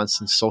nuanced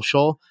and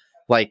social,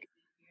 like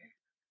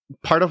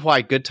part of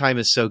why Good Time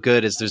is so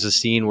good is there's a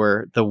scene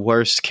where the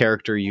worst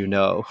character,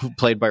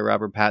 played by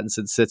Robert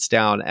Pattinson, sits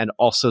down and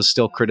also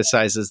still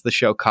criticizes the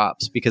show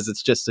Cops because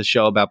it's just a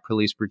show about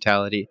police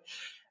brutality.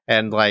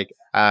 And like,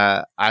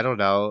 I don't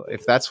know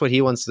if that's what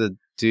he wants to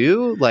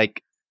do,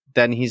 like,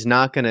 then he's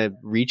not going to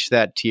reach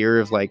that tier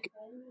of like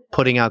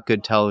putting out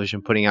good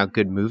television, putting out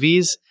good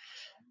movies.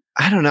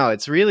 I don't know.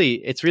 It's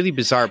really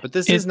bizarre, but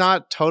this is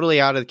not totally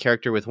out of the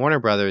character with Warner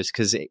Brothers,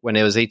 because when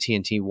it was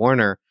AT&T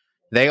Warner,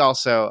 they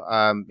also,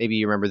 maybe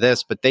you remember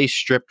this, but they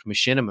stripped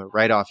Machinima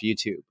right off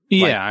YouTube.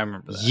 Yeah, I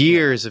remember that.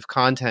 Years of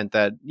content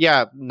that,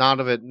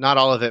 not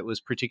all of it was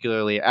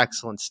particularly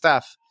excellent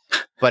stuff,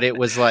 but it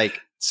was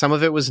like, some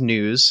of it was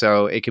news,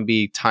 so it can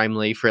be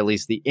timely for at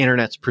least the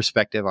internet's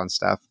perspective on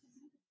stuff.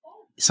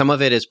 Some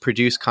of it is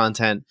produced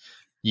content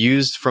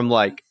used from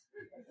like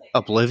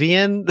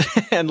Oblivion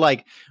and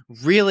like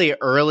really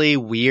early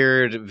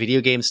weird video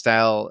game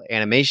style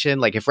animation.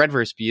 Like if Red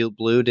vs.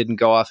 Blue didn't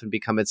go off and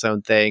become its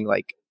own thing,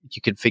 like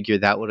you could figure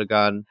that would have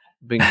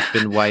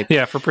been wiped.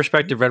 Yeah, for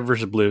perspective, Red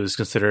vs. Blue is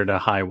considered a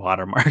high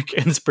watermark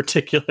in this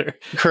particular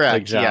genre.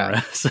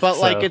 Yeah. But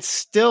like it's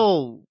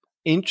still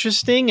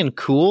interesting and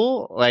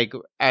cool. Like,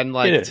 and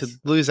like to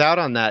lose out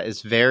on that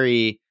is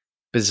very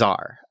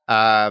bizarre.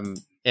 But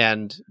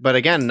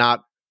again,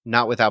 not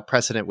without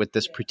precedent with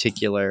this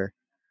particular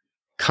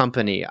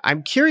company.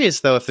 I'm curious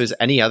though if there's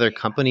any other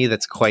company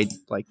that's quite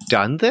like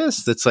done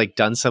this, that's like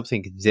done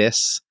something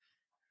this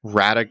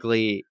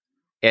radically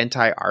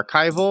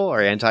anti-archival or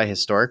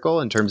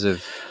anti-historical in terms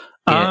of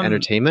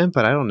entertainment,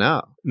 but I don't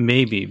know.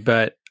 Maybe,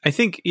 but I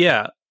think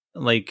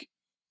like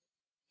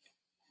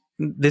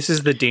this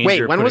is the danger.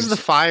 Wait, when was the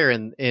fire was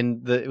it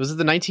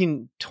the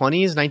 1920s,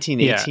 1918?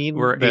 Yeah,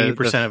 where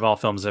 80% of all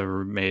films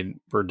ever made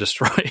were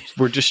destroyed.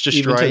 We're just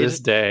destroyed. Even to this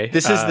day.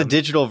 This is the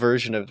digital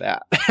version of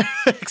that.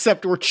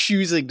 Except we're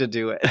choosing to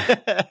do it.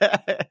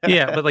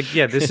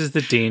 This is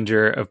the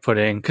danger of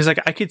putting, because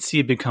like I could see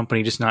a big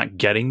company just not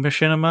getting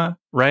Machinima,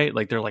 right?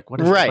 Like they're like, what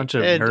is a bunch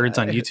of nerds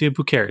on YouTube?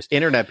 Who cares?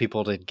 Internet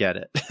people didn't get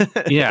it.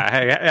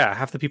 yeah,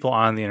 half the people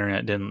on the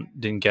internet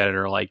didn't get it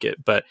or like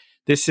it. But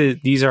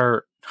these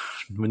are,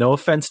 no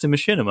offense to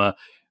Machinima,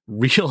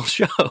 real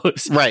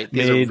shows. Right.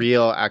 These are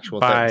real actual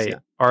by things.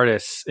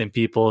 Artists and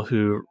people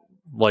who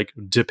like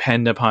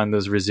depend upon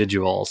those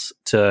residuals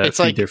to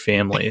feed their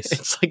families.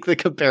 It's like the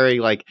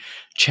comparing like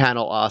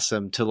Channel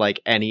Awesome to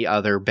like any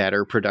other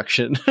better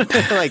production.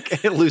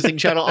 Like losing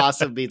Channel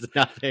Awesome means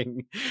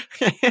nothing.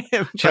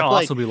 Channel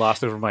Awesome will be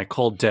lost over my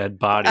cold dead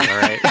body. All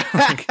right.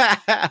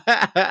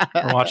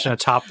 I'm watching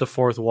Atop the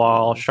Fourth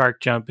Wall,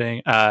 shark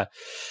jumping.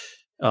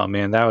 Oh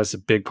man, that was a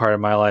big part of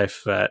my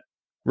life that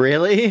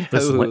Really?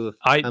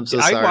 I'm so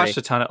sorry. I watched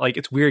a ton of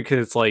it's weird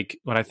because it's like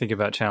when I think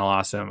about Channel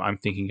Awesome, I'm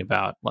thinking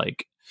about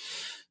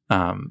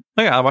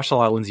I watched a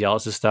lot of Lindsay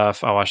Ellis'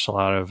 stuff. I watched a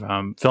lot of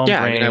Film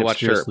Brain. I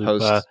watched her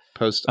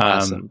post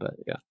Awesome, but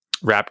yeah,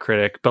 Rap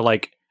Critic. But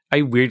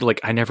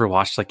I never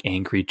watched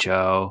Angry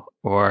Joe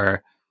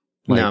or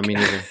no, me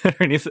neither. or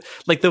anything,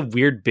 the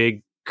weird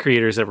big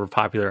creators that were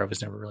popular. I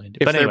was never really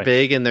into. If they're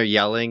big and they're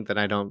yelling, then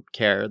I don't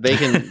care. They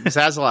can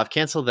Zaslav,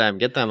 cancel them,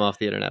 get them off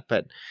the internet.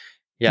 But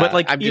yeah,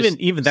 but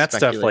even that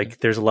stuff,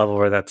 there's a level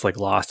where that's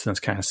lost, and it's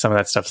kind of some of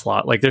that stuff's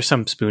lost. There's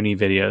some spoony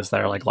videos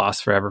that are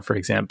lost forever, for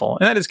example,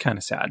 and that is kind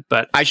of sad.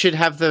 But I should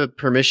have the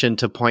permission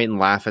to point and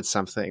laugh at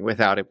something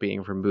without it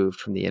being removed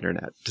from the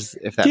internet.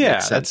 If that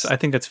makes sense. I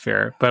think that's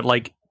fair. But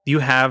you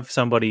have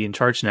somebody in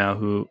charge now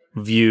who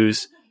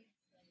views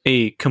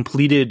a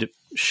completed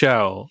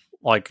show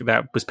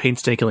that was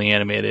painstakingly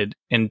animated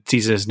and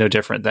sees it as no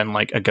different than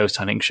a ghost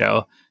hunting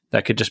show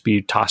that could just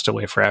be tossed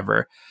away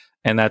forever.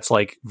 And that's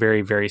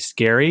very, very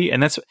scary.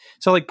 And that's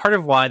so part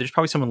of why there's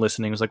probably someone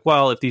listening who's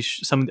well,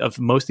 if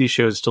most of these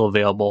shows are still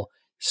available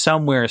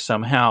somewhere,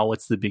 somehow,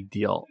 what's the big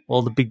deal?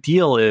 Well, the big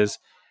deal is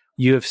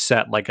you have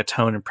set a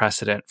tone and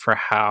precedent for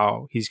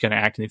how he's going to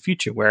act in the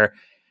future, where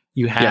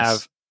you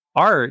have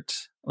art.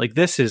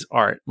 This is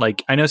art.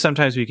 I know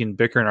sometimes we can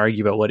bicker and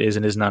argue about what is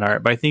and is not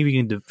art, but I think we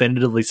can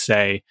definitively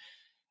say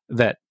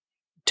that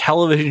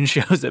television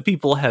shows that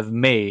people have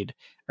made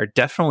are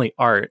definitely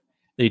art.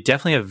 They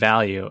definitely have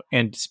value,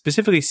 and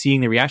specifically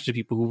seeing the reaction of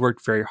people who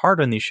worked very hard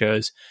on these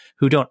shows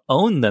who don't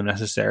own them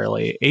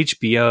necessarily.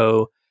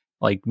 HBO,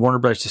 Warner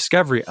Brothers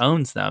Discovery,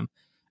 owns them,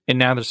 and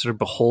now they're sort of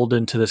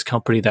beholden to this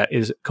company that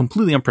is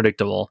completely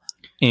unpredictable,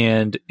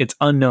 and it's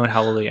unknown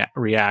how they'll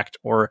react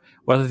or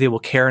whether they will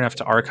care enough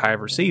to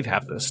archive or save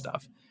half of this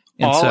stuff.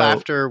 And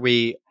after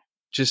we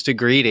just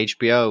agreed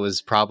HBO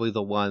was probably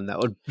the one that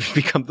would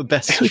become the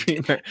best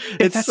streamer.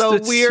 It's so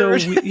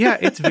weird.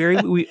 It's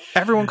very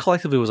everyone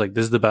collectively was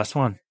this is the best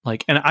one.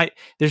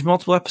 There's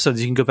multiple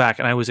episodes you can go back,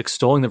 and I was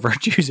extolling the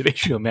virtues of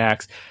HBO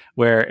Max,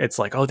 where it's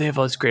they have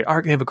all this great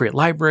art, they have a great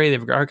library, they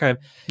have a great archive.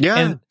 Yeah.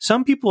 And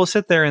some people will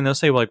sit there and they'll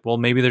say well,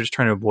 maybe they're just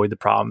trying to avoid the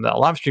problem that a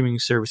lot of streaming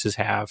services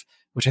have,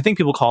 which I think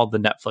people call the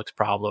Netflix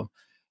problem.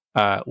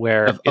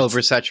 Where of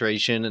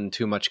oversaturation and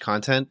too much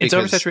content. It's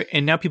oversaturated,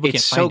 and now people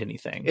can't find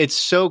anything. It's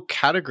so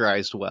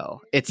categorized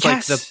well. It's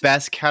the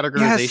best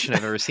categorization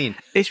I've ever seen.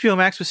 HBO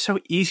Max was so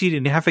easy to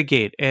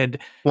navigate, and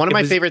one of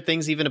my favorite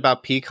things even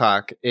about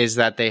Peacock is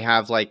that they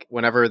have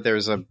whenever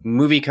there's a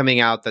movie coming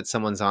out that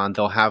someone's on,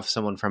 they'll have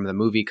someone from the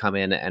movie come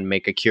in and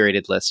make a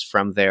curated list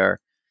from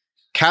their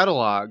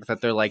catalog that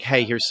they're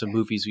hey, here's some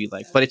movies we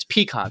like, but it's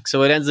Peacock,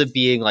 so it ends up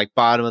being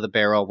bottom of the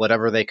barrel,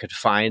 whatever they could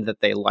find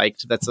that they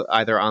liked that's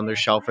either on their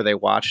shelf or they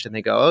watched and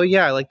they go, oh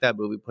yeah, I like that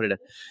movie, put it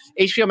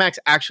in. HBO Max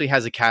actually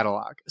has a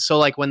catalog,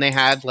 so when they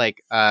had Taika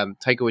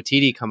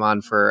Waititi come on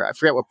for, I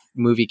forget what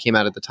movie came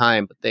out at the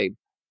time, but they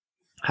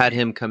had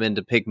him come in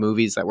to pick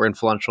movies that were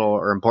influential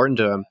or important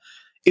to him.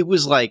 It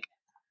was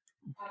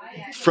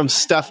from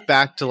stuff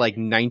back to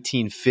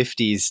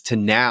 1950s to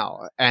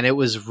now, and it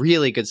was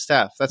really good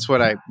stuff. That's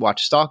what I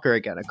watched Stalker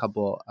again a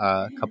couple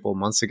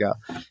months ago,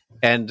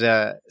 and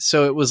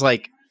so it was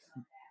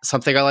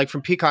something I like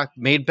from Peacock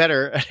made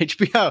better at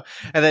HBO,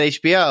 and then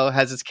HBO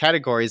has its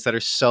categories that are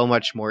so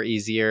much more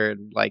easier.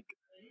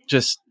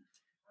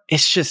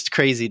 It's just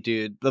crazy,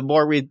 dude. The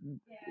more we're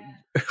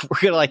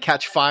gonna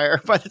catch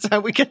fire by the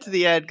time we get to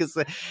the end, because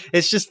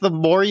it's just the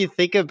more you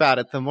think about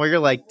it, the more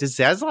you're does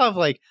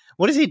Zaslav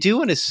what does he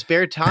do in his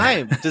spare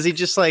time? Does he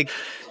just he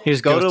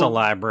just goes to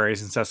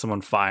libraries and sets them on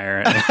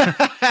fire?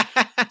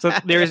 So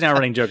there is now a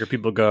running joke where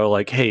people go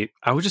hey,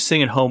 I was just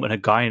sitting at home and a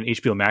guy in an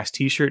HBO Max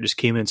t-shirt just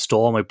came in and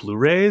stole all my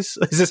Blu-rays.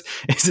 Is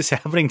this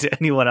happening to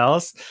anyone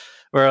else?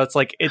 Where it's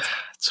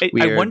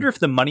I wonder if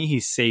the money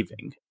he's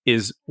saving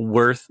is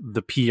worth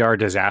the PR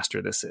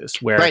disaster this is.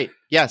 Where right,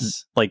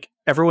 yes,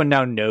 everyone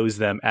now knows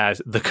them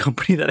as the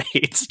company that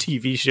hates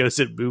TV shows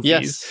and movies.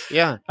 Yes,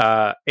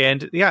 yeah,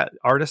 and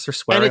artists are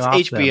swearing. And it's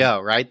off HBO,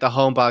 them. Right? The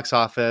home box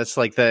office,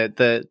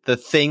 the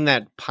thing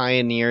that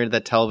pioneered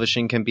that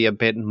television can be a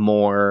bit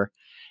more.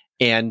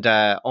 And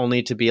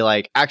only to be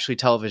actually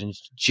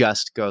television's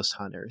just Ghost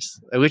Hunters,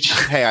 which,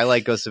 hey, I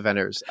like Ghost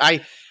Adventures.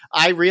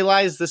 I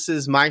realize this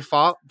is my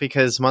fault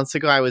because months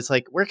ago I was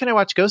where can I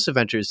watch Ghost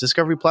Adventures?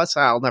 Discovery Plus?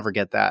 I'll never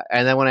get that.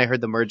 And then when I heard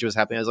the merger was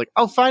happening, I was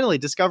oh, finally,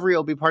 Discovery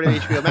will be part of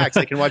HBO Max.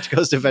 I can watch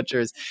Ghost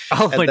Adventures.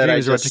 All of my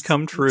dreams are about to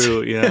come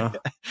true,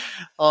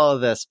 all of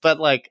this. But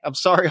I'm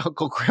sorry,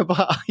 Uncle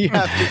Grandpa, you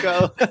have to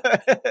go.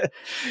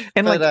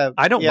 And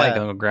I don't like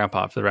Uncle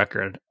Grandpa, for the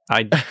record.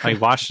 I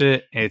watched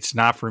it. It's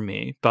not for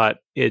me, but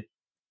it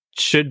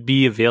should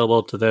be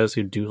available to those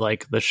who do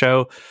like the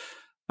show.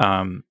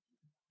 And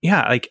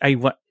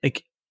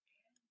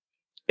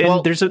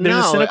there's a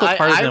cynical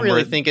part of them. I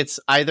really think it's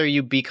either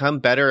you become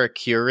better at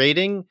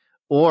curating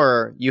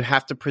or you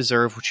have to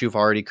preserve what you've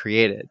already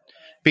created.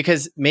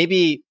 Because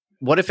maybe,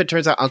 what if it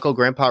turns out Uncle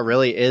Grandpa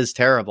really is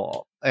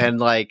terrible and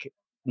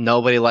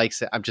nobody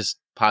likes it? I'm just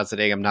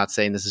positing. I'm not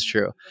saying this is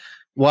true.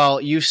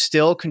 Well, you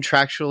still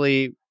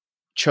contractually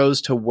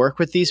chose to work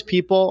with these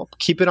people,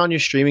 keep it on your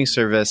streaming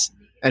service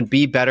and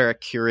be better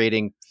at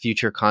curating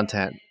future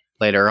content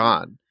later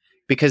on.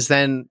 Because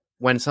then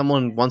when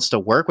someone wants to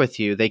work with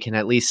you, they can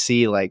at least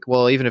see like,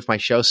 well, even if my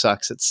show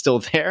sucks, it's still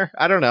there.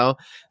 I don't know.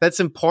 That's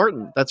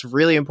important. That's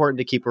really important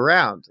to keep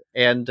around.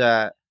 And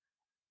I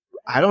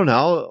don't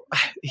know.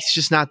 He's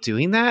just not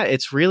doing that.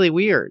 It's really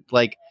weird.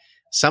 Like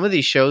some of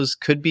these shows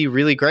could be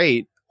really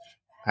great.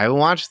 I haven't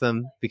watched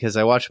them because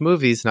I watch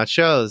movies, not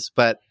shows.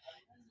 But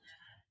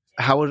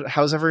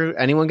how's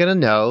anyone going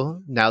to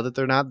know now that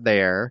they're not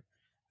there?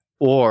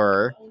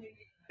 Or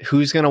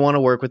who's going to want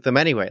to work with them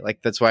anyway? Like,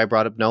 that's why I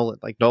brought up Nolan.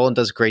 Like, Nolan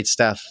does great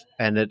stuff.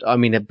 And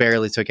it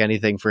barely took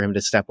anything for him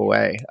to step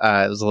away.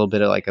 It was a little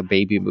bit of like a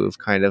baby move,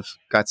 kind of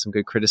got some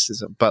good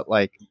criticism. But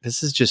like,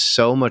 this is just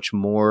so much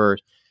more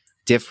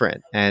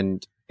different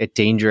and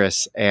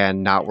dangerous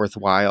and not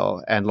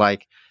worthwhile. And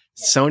like,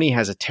 Sony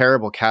has a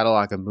terrible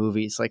catalog of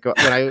movies. Like when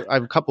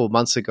a couple of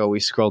months ago, we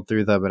scrolled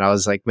through them and I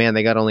was like, man,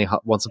 they got only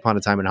Once Upon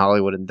a Time in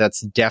Hollywood. And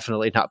that's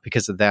definitely not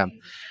because of them.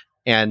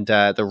 And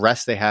the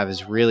rest they have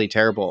is really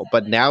terrible.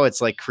 But now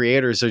it's like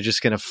creators are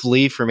just going to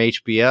flee from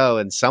HBO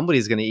and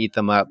somebody's going to eat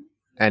them up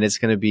and it's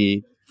going to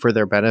be for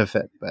their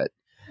benefit. But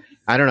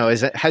I don't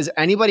know. Has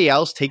anybody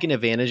else taken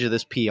advantage of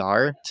this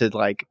PR to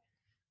like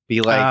be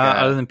like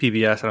other than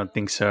PBS? I don't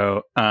think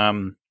so.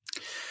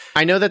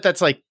 I know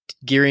that's like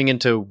gearing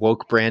into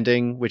woke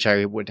branding, which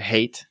I would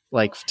hate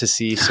like to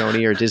see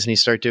Sony or Disney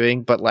start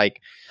doing. But like,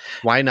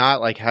 why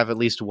not like have at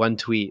least one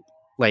tweet?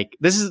 Like,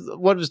 this is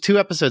what was 2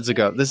 episodes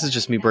ago. This is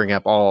just me bringing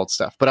up all old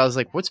stuff. But I was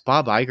like, what's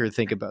Bob Iger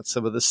think about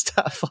some of this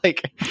stuff?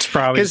 Like, it's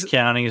probably just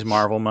counting his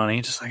Marvel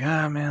money. Just like,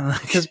 man.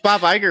 Because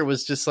Bob Iger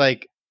was just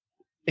like,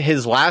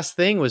 his last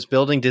thing was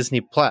building Disney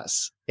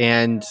Plus.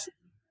 And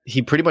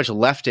he pretty much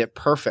left it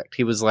perfect.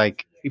 He was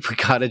like, we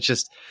got to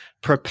just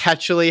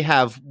perpetually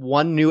have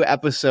one new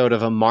episode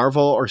of a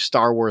Marvel or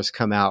Star Wars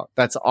come out.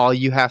 That's all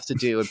you have to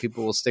do. And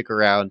people will stick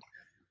around.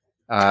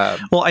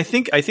 Well, I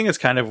think it's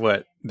kind of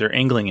what they're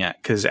angling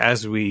at, because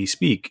as we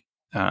speak,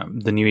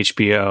 the new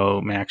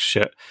HBO Max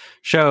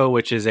show,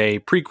 which is a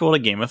prequel to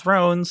Game of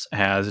Thrones,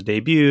 has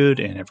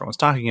debuted and everyone's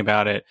talking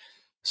about it.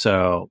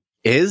 So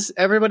is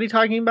everybody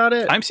talking about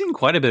it? I'm seeing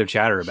quite a bit of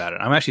chatter about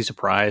it. I'm actually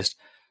surprised.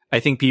 I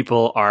think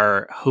people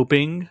are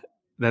hoping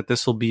that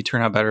this will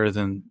turn out better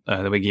than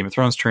the way Game of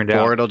Thrones turned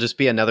out. Or it'll just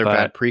be another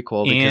bad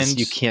prequel because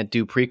you can't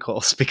do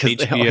prequels because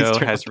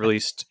HBO has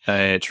released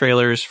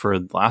trailers for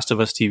The Last of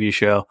Us TV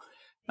show.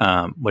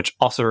 Which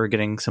also are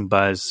getting some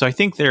buzz. So I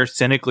think they're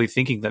cynically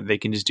thinking that they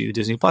can just do the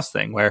Disney Plus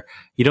thing where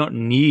you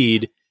don't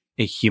need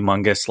a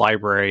humongous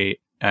library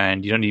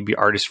and you don't need to be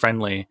artist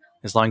friendly.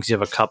 As long as you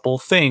have a couple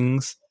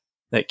things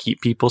that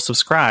keep people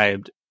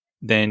subscribed,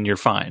 then you're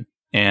fine.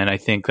 And I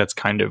think that's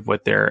kind of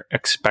what they're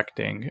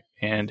expecting.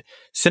 And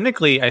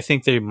cynically, I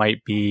think they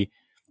might be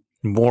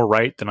more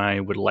right than I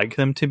would like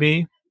them to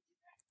be,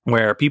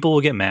 where people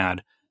will get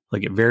mad, they'll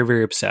get very,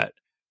 very upset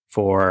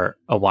for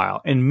a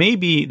while. And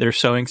maybe they're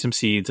sowing some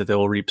seeds that they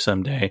will reap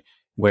someday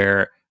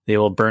where they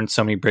will burn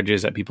so many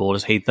bridges that people will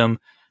just hate them.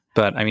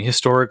 But I mean,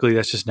 historically,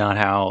 that's just not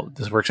how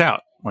this works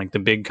out. Like the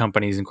big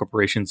companies and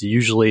corporations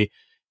usually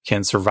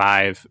can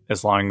survive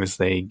as long as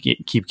they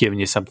keep giving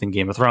you something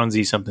Game of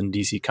Thrones-y, something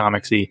DC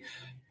Comics-y,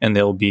 and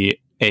they'll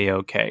be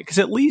A-okay. Because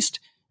at least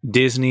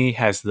Disney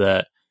has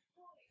they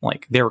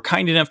were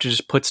kind enough to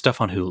just put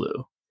stuff on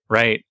Hulu,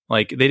 right?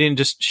 Like they didn't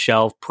just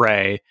shelve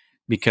Prey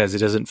because it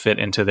doesn't fit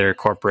into their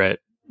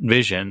corporate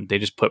vision. They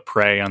just put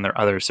Prey on their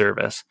other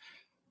service,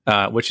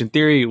 which in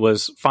theory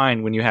was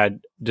fine when you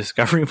had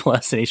Discovery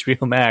Plus and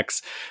HBO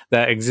Max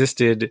that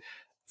existed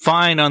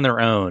fine on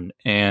their own.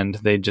 And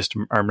they just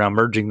are now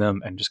merging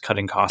them and just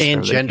cutting costs.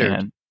 And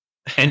gendered.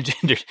 And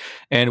gendered.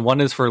 And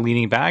one is for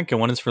leaning back and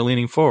one is for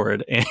leaning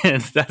forward.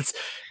 And that's,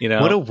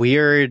 What a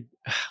weird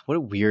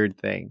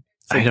thing.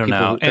 Like I don't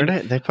know.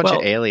 They're a bunch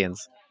of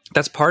aliens.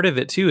 That's part of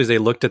it too, is they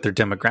looked at their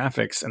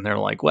demographics and they're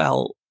like,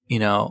 well,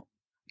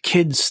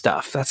 kids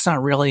stuff. That's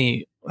not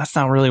really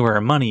where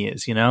our money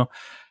is,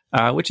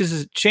 which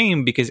is a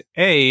shame because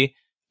a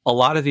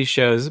lot of these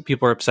shows,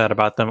 people are upset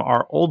about them,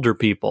 are older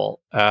people.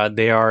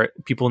 They are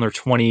people in their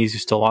 20s who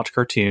still watch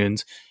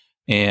cartoons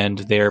and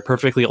they're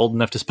perfectly old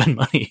enough to spend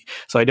money.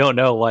 So I don't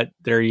know what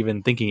they're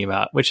even thinking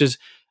about, which is,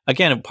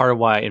 again, part of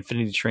why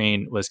Infinity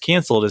Train was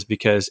canceled is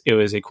because it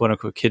was a quote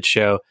unquote kids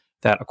show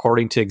that,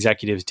 according to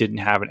executives, didn't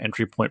have an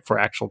entry point for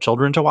actual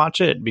children to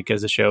watch it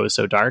because the show is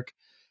so dark.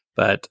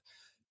 But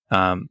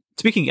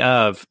speaking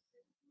of,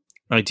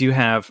 I do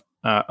have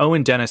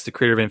Owen Dennis, the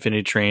creator of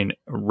Infinity Train,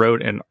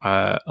 wrote an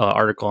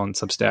article on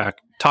Substack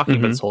talking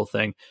about this whole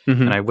thing,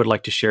 and I would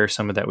like to share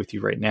some of that with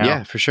you right now.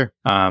 Yeah, for sure.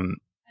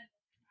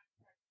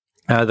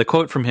 The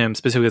quote from him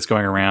specifically that's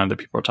going around that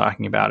people are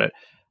talking about it,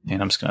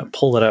 and I'm just going to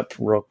pull it up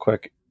real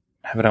quick.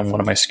 I have it on one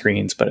of my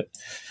screens, but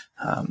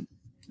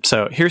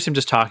so here's him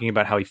just talking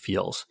about how he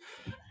feels.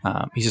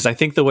 He says, "I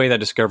think the way that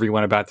Discovery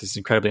went about this is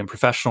incredibly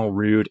unprofessional,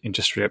 rude, and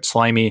just straight up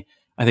slimy.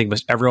 I think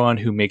most everyone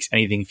who makes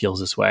anything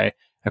feels this way.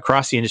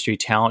 Across the industry,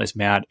 talent is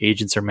mad,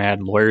 agents are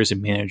mad, lawyers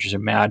and managers are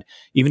mad,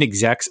 even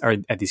execs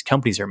at these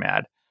companies are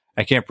mad.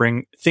 I can't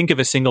think of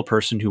a single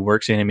person who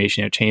works in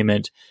animation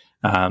entertainment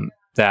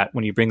that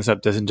when you bring this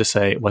up doesn't just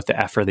say, what the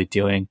F are they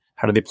doing?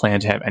 How do they plan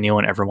to have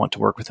anyone ever want to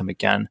work with them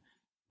again?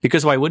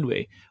 Because why would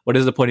we? What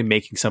is the point of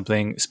making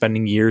something,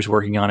 spending years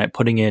working on it,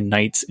 putting in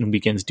nights and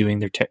weekends doing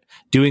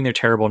their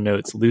terrible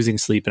notes, losing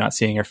sleep and not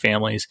seeing our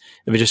families,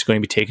 if it's just going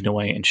to be taken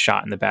away and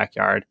shot in the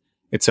backyard?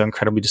 It's so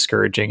incredibly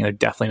discouraging, and they're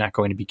definitely not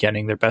going to be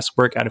getting their best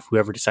work out of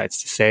whoever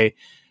decides to say,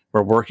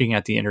 we're working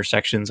at the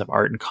intersections of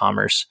art and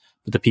commerce,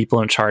 but the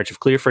people in charge have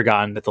clearly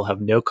forgotten that they'll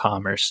have no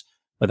commerce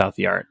without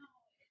the art.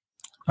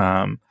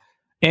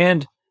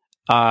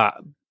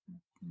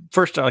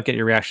 First, I'll get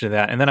your reaction to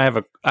that, and then I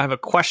have a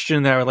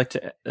question that I would like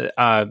to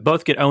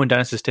both get Owen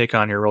Dennis's take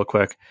on here real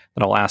quick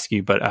that I'll ask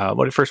you. But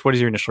what is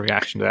your initial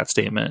reaction to that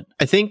statement?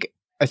 I think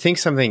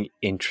something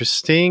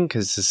interesting,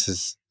 because this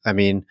is,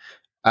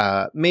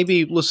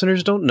 maybe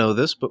listeners don't know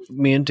this, but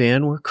me and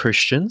Dan were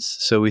Christians,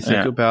 so we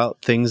think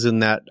about things in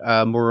that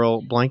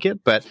moral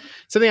blanket. But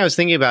something I was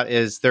thinking about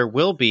is there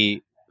will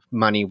be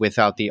money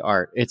without the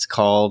art. It's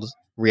called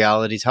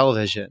reality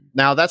television.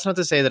 Now, that's not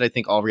to say that I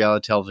think all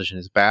reality television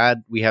is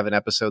bad. We have an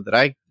episode that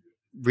I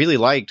really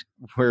liked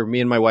where me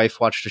and my wife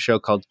watched a show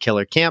called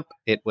Killer Camp.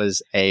 It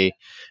was a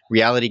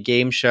reality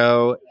game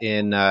show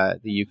in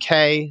the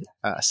UK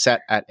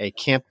set at a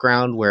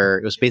campground where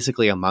it was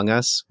basically Among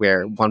Us,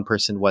 where one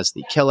person was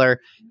the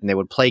killer and they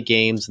would play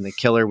games and the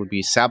killer would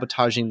be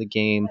sabotaging the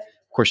game.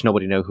 Of course,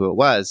 nobody knew who it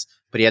was,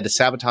 but he had to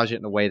sabotage it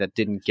in a way that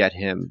didn't get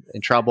him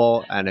in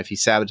trouble. And if he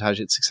sabotaged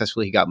it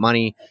successfully, he got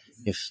money.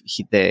 If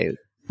the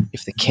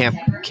camp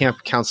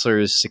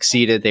counselors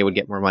succeeded, they would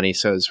get more money.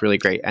 So it was really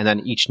great. And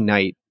then each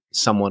night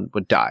someone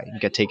would die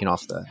and get taken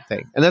off the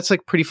thing. And that's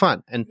like pretty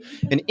fun. And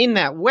in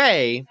that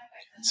way,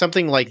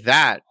 something like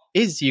that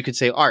is, you could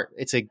say, art.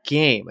 It's a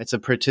game. It's a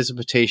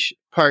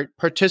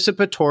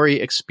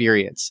participatory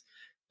experience.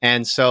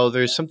 And so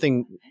there's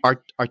something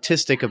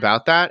artistic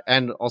about that.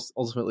 And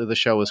ultimately the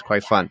show was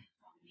quite fun.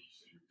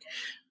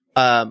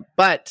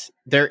 But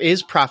there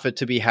is profit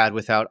to be had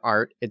without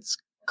art. It's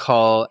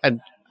called,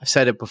 and I've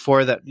said it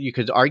before, that you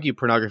could argue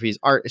pornography is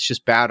art. It's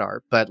just bad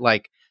art. But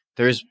like,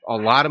 there's a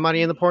lot of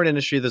money in the porn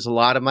industry. There's a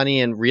lot of money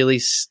in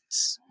really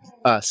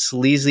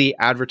sleazy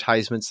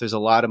advertisements. There's a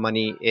lot of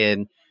money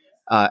in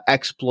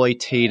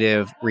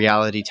exploitative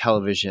reality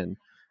television.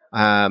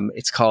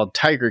 It's called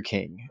Tiger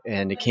King,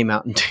 and it came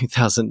out in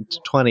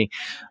 2020.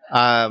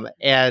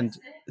 And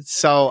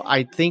so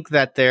I think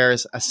that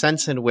there's a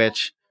sense in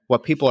which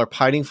what people are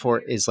fighting for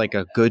is like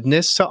a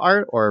goodness to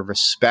art, or a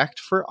respect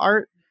for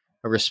art,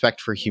 a respect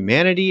for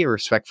humanity, a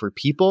respect for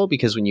people,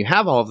 because when you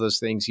have all of those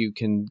things, you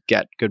can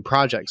get good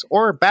projects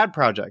or bad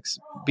projects,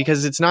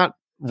 because it's not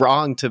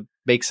wrong to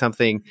make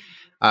something,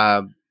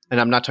 and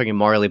I'm not talking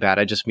morally bad,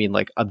 I just mean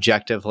like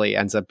objectively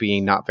ends up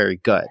being not very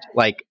good,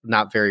 like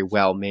not very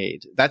well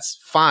made. That's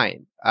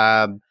fine.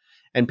 And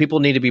people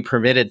need to be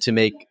permitted to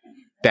make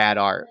bad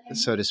art,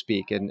 so to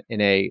speak, in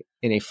a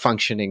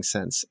functioning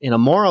sense. In a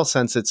moral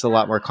sense, it's a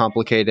lot more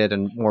complicated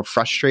and more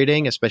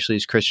frustrating, especially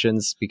as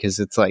Christians, because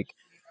it's like,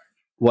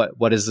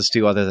 what does this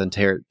do other than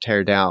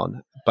tear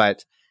down?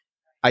 But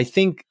I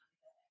think,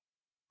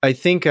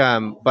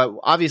 but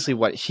obviously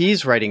what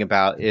he's writing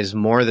about is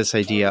more this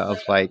idea of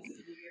like,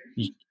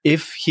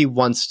 if he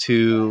wants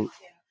to,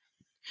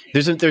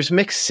 there's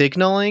mixed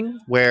signaling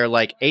where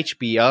like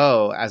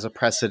HBO as a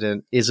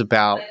precedent is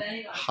about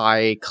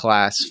high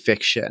class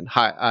fiction,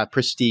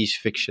 prestige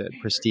fiction,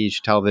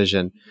 prestige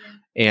television,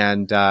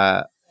 and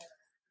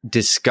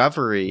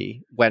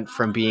Discovery went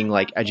from being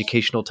like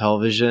educational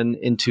television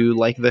into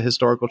like the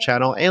historical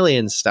channel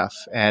Alien stuff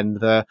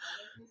and the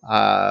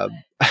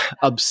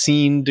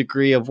obscene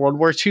degree of World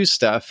War II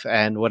stuff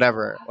and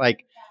whatever.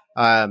 Like,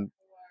 and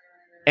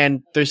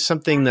there's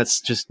something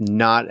that's just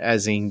not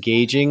as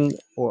engaging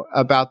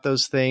about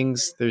those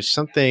things. There's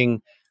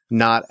something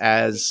not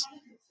as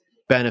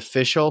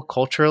beneficial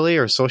culturally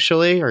or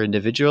socially or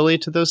individually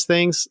to those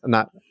things.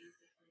 Not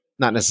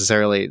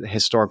necessarily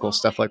historical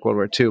stuff like World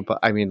War II, but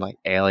I mean like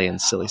alien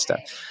silly stuff.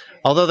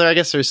 Although I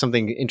guess there's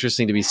something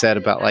interesting to be said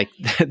about like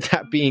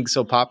that being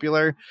so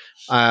popular.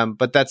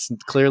 But that's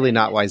clearly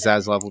not why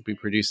Zaslav will be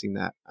producing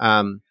that.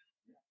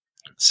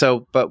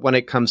 But when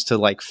it comes to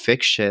like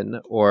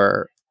fiction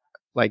or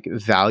like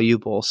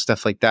valuable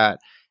stuff like that,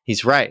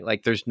 he's right.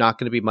 Like there's not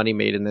going to be money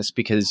made in this,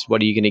 because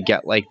what are you going to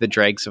get? Like the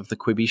dregs of the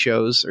Quibi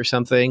shows or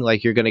something?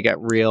 Like you're going to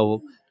get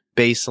real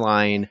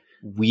baseline,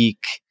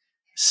 weak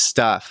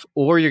stuff,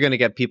 or you're going to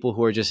get people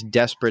who are just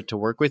desperate to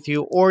work with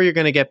you, or you're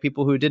going to get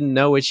people who didn't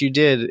know what you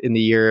did in the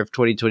year of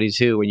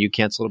 2022 when you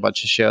canceled a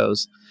bunch of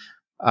shows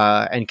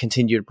and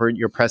continued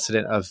your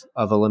precedent of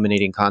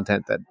eliminating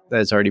content that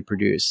is already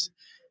produced.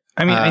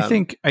 I mean, I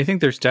think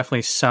there's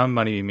definitely some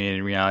money to be made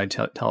in reality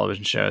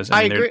television shows.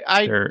 I agree.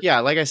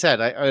 Yeah, like I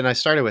said, I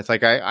started with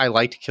like I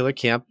liked Killer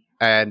Camp,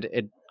 and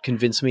it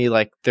convinced me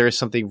like there's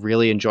something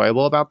really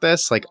enjoyable about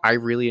this. Like I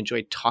really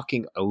enjoyed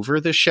talking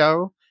over the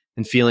show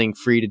and feeling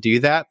free to do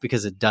that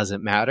because it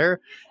doesn't matter.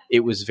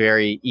 It was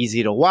very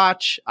easy to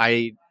watch.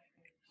 I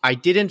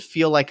didn't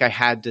feel like I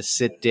had to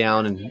sit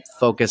down and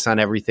focus on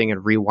everything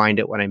and rewind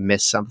it when I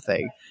missed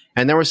something.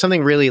 And there was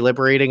something really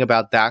liberating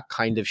about that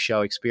kind of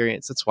show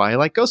experience. That's why I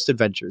like Ghost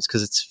Adventures,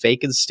 because it's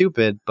fake and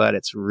stupid, but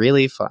it's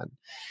really fun.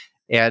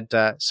 And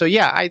so,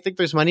 yeah, I think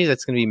there's money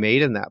that's going to be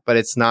made in that, but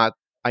it's not,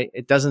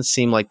 it doesn't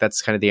seem like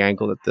that's kind of the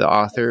angle that the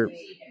author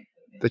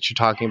that you're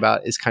talking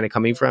about is kind of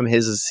coming from.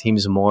 His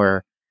seems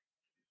more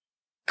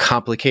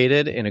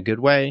complicated in a good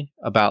way,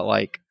 about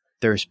like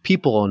there's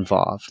people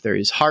involved,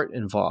 there's heart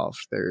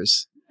involved,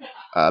 there's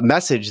a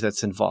message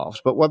that's involved.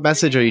 But what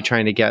message are you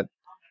trying to get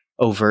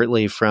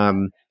overtly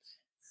from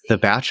The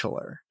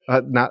Bachelor?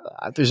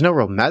 There's no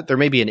real there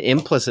may be an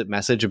implicit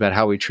message about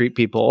how we treat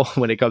people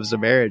when it comes to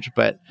marriage,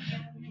 but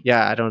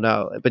yeah, I don't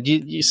know. But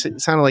you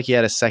sounded like you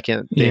had a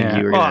second thing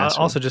you were going to ask.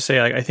 I'll also just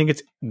say, like, I think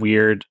it's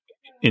weird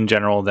in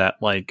general that,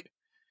 like,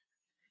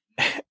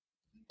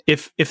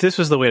 if this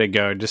was the way to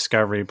go,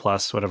 Discovery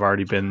Plus would have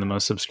already been the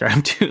most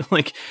subscribed to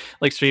like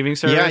streaming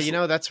service.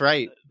 Yeah, that's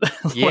right.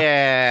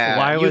 Yeah,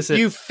 why was it?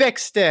 You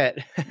fixed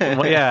it.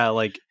 Well, yeah,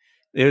 like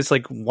it was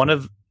like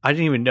I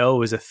didn't even know it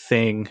was a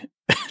thing.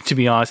 To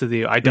be honest with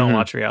you, I don't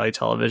watch reality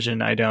television.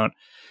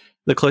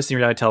 The closest thing to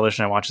reality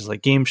television I watch is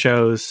like game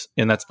shows,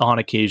 and that's on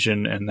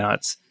occasion, and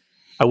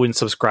I wouldn't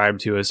subscribe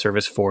to a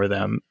service for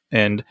them.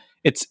 And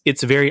it's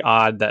very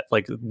odd that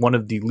like one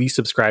of the least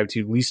subscribed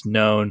to, least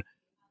known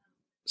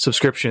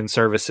subscription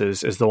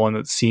services is the one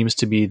that seems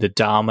to be the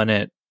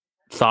dominant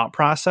thought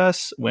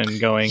process when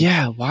going.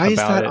 Yeah, why is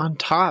that on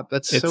top?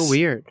 That's so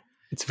weird.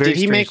 It's very. Did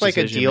he make like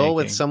a deal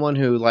with someone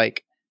who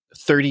like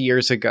 30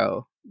 years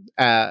ago,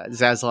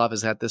 Zaslav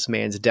is at this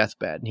man's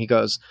deathbed, and he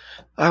goes,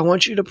 "I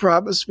want you to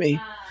promise me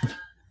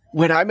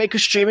when I make a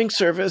streaming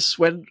service,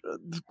 when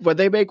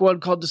they make one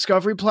called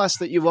Discovery Plus,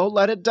 that you won't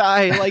let it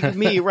die like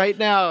me right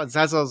now." And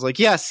Zaslav's like,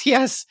 "Yes,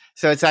 yes."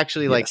 So it's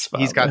actually like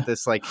he's got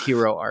this like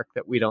hero arc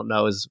that we don't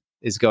know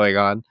is going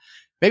on.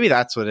 Maybe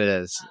that's what it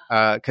is.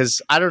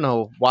 Because I don't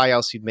know why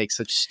else you'd make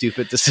such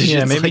stupid decisions.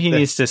 Yeah, maybe like he this.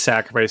 needs to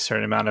sacrifice a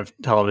certain amount of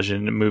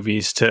television and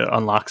movies to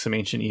unlock some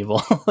ancient evil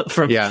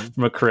from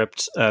a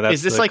crypt.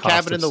 Is this like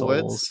Cabin in the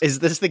Woods? Is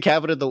this the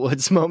Cabin in the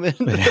Woods moment?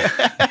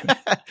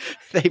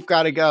 They've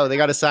got to go. They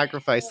got to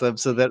sacrifice them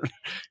so that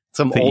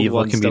some old evil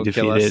ones can be don't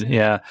defeated.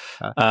 Yeah.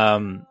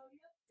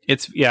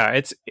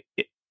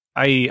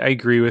 I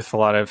agree with a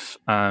lot of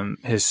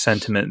his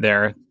sentiment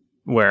there,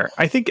 where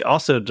I think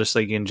also just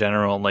like in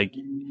general, like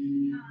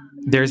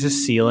there's a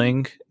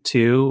ceiling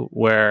too,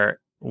 where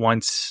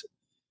once,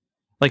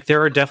 like,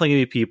 there are definitely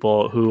going to be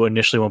people who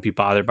initially won't be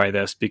bothered by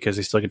this because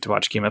they still get to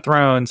watch Game of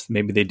Thrones.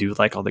 Maybe they do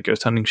like all the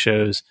ghost hunting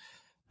shows.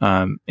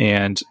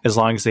 And as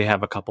long as they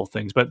have a couple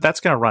things, but that's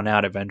going to run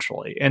out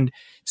eventually. And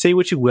say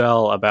what you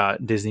will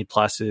about Disney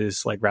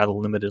Plus's like rather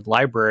limited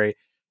library,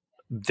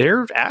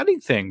 they're adding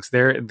things.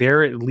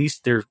 They're at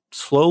least they're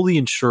slowly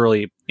and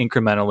surely,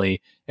 incrementally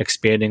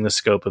expanding the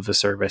scope of the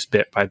service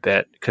bit by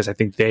bit, because I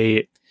think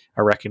they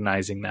are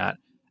recognizing that.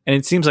 And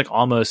it seems like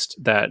almost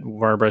that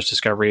Warner Bros.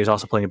 Discovery is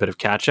also playing a bit of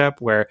catch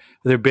up, where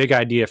their big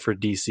idea for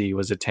DC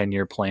was a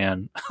 10-year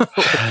plan,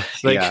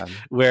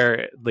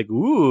 where like,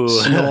 ooh,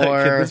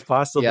 could this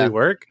possibly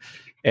work?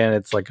 And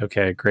it's like,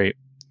 okay, great.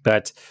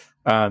 But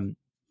Owen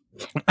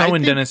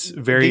Dennis,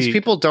 these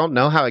people don't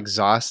know how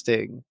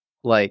exhausting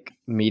like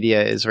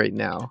media is right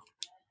now.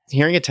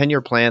 Hearing a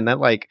 10-year plan, that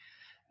like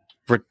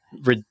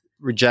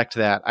reject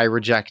that. I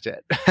reject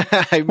it.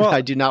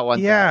 I do not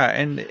want that. Yeah,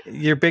 and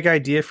your big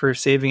idea for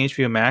saving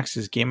HBO Max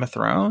is Game of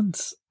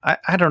Thrones?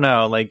 I don't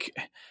know. Like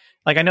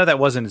I know that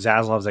wasn't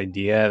Zaslav's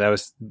idea. That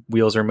was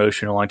Wheels of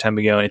Motion a long time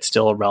ago, and it's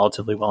still a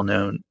relatively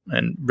well-known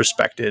and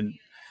respected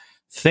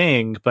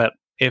thing. But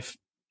if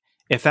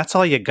that's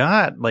all you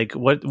got, like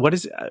what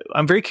is...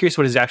 I'm very curious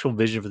what his actual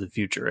vision for the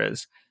future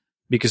is.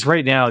 Because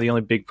right now, the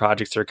only big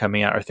projects that are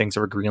coming out are things that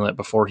were greenlit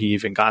before he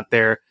even got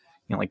there,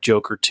 like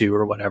Joker 2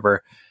 or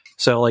whatever.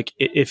 So, like,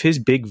 if his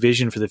big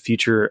vision for the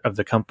future of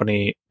the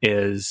company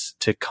is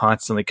to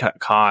constantly cut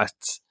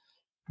costs,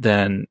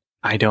 then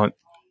I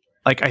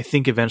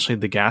think eventually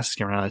the gas is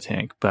going to run out of the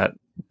tank. But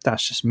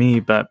that's just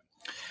me. But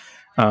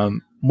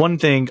one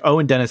thing,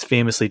 Owen Dennis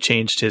famously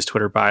changed his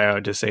Twitter bio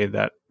to say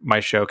that my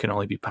show can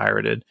only be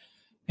pirated.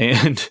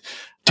 And...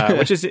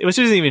 which isn't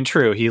even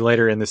true. He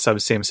later in the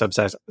same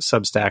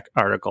Substack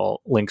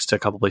article links to a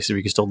couple places where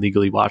you can still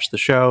legally watch the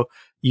show.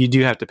 You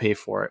do have to pay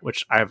for it,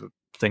 which I have a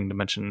thing to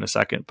mention in a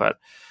second. But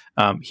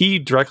he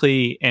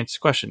directly answers the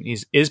question: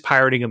 is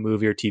pirating a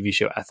movie or TV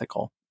show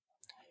ethical?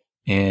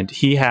 And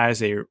he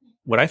has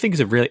what I think is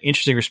a really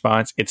interesting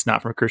response. It's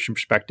not from a Christian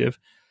perspective,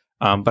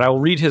 but I will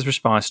read his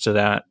response to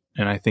that,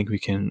 and I think we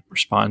can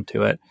respond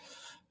to it.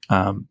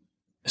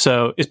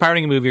 So, is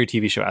pirating a movie or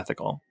TV show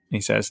ethical? And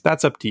he says,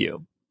 that's up to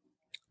you.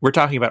 We're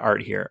talking about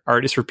art here.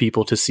 Art is for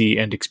people to see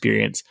and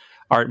experience.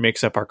 Art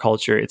makes up our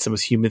culture. It's the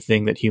most human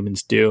thing that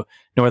humans do.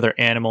 No other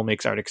animal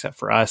makes art except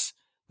for us.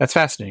 That's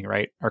fascinating,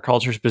 right? Our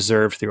culture is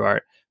preserved through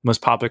art. The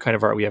most popular kind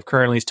of art we have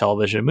currently is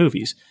television and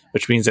movies,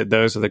 which means that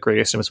those are the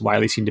greatest and most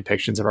widely seen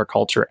depictions of our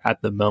culture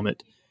at the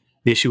moment.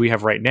 The issue we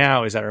have right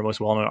now is that our most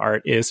well-known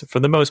art is, for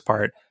the most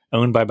part,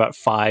 owned by about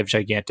 5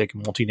 gigantic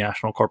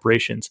multinational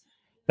corporations.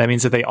 That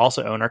means that they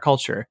also own our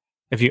culture.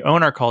 If you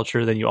own our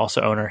culture, then you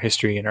also own our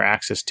history and our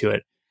access to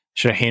it.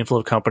 Should a handful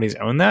of companies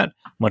own that,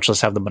 much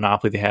less have the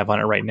monopoly they have on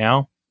it right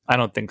now? I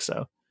don't think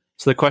so.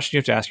 So the question you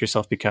have to ask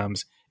yourself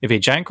becomes, if a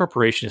giant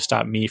corporation has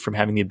stopped me from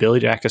having the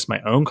ability to access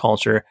my own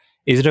culture,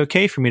 is it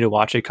okay for me to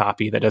watch a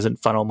copy that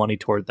doesn't funnel money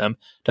toward them,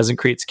 doesn't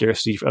create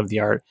scarcity of the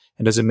art,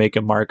 and doesn't make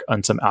a mark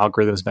on some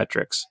algorithm's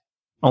metrics?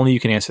 Only you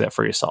can answer that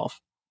for yourself.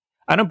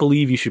 I don't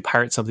believe you should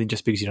pirate something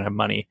just because you don't have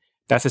money.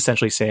 That's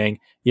essentially saying,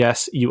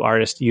 yes, you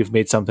artist, you've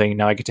made something,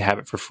 now I get to have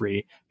it for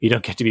free. You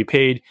don't get to be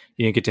paid,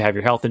 you don't get to have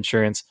your health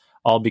insurance,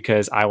 all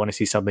because I want to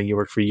see something you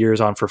worked for years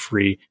on for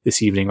free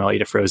this evening while I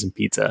eat a frozen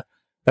pizza.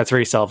 That's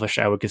very selfish.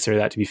 I would consider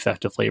that to be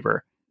theft of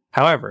labor.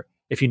 However,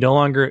 if you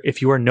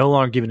are no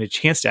longer given a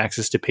chance to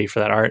access to pay for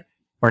that art,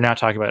 we're now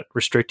talking about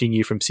restricting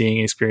you from seeing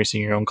and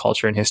experiencing your own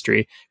culture and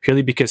history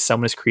purely because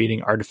someone is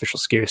creating artificial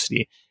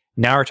scarcity.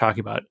 Now we're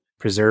talking about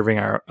preserving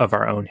our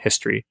own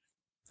history.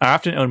 I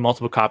often own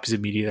multiple copies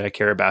of media that I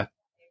care about,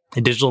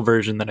 a digital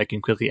version that I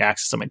can quickly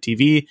access on my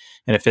TV,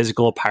 and a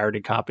physical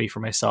pirated copy for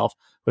myself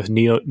with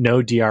no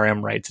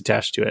DRM rights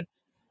attached to it.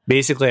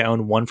 Basically, I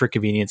own one for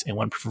convenience and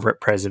one for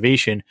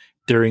preservation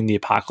during the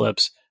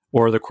apocalypse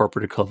or the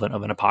corporate equivalent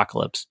of an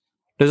apocalypse.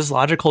 Does this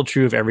logic hold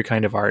true of every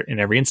kind of art in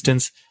every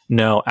instance?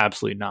 No,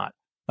 absolutely not.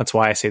 That's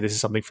why I say this is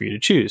something for you to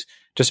choose.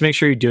 Just make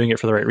sure you're doing it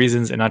for the right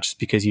reasons and not just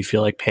because you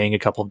feel like paying a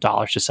couple of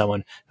dollars to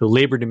someone who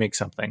labored to make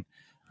something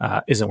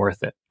isn't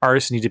worth it.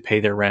 Artists need to pay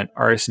their rent,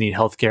 artists need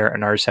healthcare,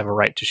 and artists have a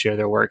right to share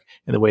their work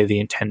in the way they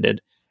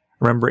intended.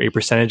 Remember, a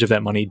percentage of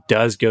that money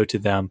does go to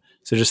them,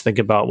 so just think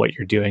about what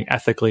you're doing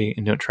ethically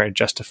and don't try to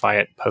justify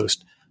it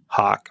post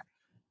hoc.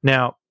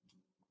 Now,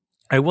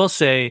 I will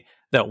say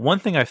that one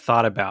thing I've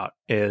thought about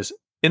is,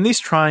 in these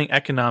trying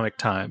economic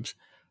times,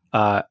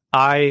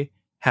 I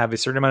have a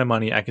certain amount of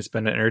money I can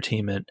spend on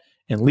entertainment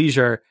and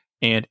leisure,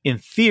 and in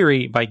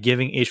theory, by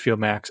giving HBO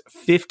Max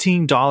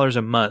 $15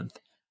 a month,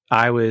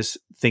 I was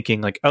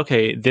thinking like,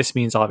 okay, this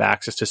means I'll have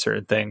access to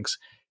certain things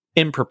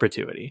in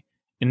perpetuity.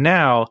 And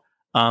now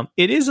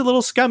it is a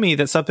little scummy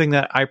that something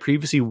that I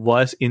previously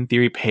was in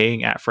theory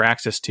paying for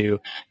access to,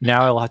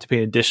 now I'll have to pay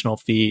an additional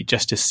fee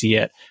just to see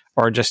it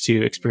or just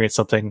to experience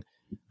something,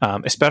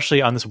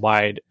 especially on this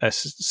wide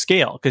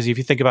scale. Because if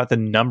you think about the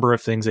number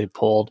of things they've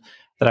pulled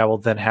that I will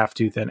then have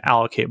to then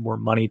allocate more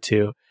money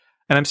to.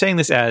 And I'm saying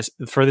this as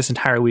for this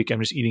entire week,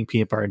 I'm just eating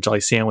peanut butter and jelly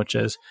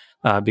sandwiches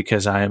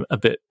because I'm a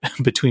bit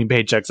between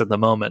paychecks at the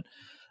moment.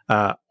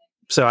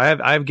 So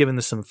I've given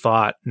this some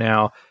thought.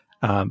 Now,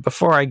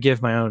 before I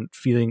give my own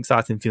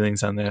thoughts and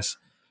feelings on this,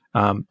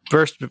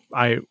 first,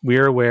 we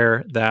are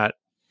aware that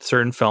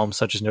certain films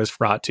such as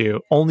Nosferatu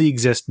only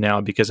exist now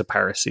because of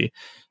piracy.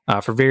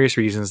 For various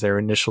reasons, they were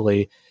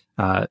initially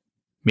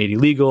made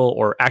illegal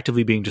or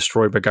actively being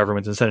destroyed by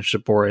governments and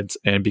censorship boards,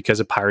 and because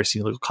of piracy,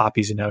 illegal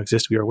copies that now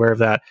exist. We are aware of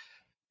that.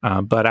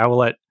 But I will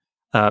let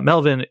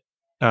Melvin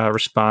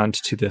respond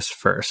to this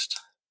first.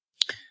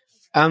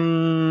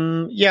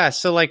 Yeah,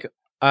 so like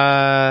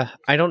I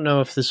don't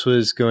know if this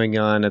was going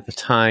on at the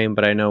time,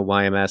 but I know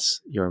YMS,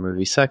 Your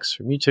Movie Sex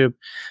from YouTube.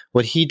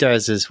 What he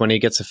does is when he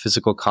gets a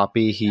physical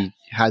copy, he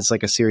has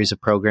like a series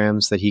of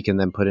programs that he can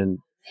then put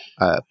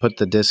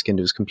the disc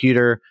into his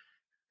computer,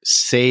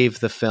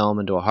 save the film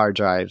into a hard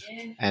drive,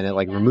 and it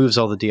like removes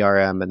all the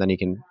DRM, and then he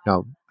can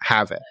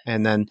have it.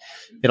 And then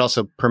it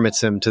also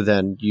permits him to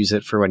then use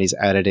it for when he's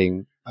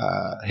editing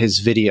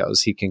his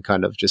videos. He can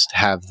kind of just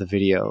have the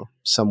video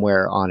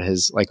somewhere on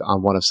his, like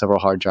on one of several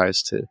hard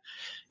drives to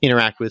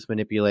interact with,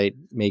 manipulate,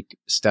 make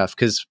stuff.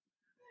 Cause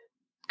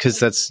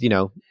that's,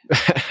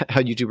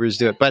 how YouTubers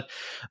do it. But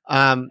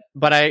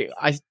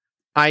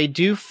I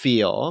do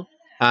feel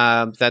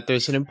that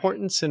there's an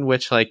importance in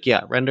which,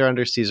 render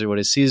unto Caesar what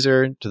is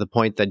Caesar, to the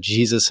point that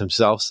Jesus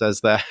himself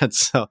says that.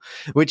 So,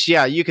 which,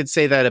 you could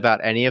say that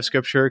about any of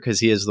Scripture because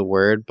he is the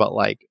Word, but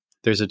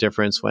there's a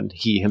difference when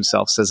he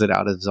himself says it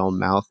out of his own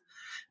mouth.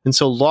 And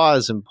so law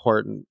is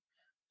important.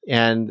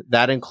 And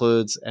that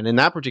includes, and in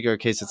that particular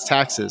case, it's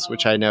taxes,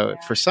 which I know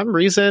for some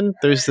reason,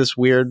 there's this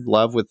weird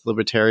love with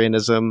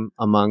libertarianism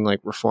among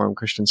Reform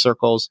Christian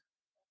circles.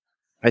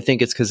 I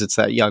think it's because it's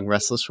that young,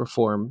 restless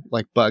reform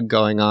bug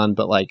going on.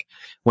 But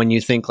when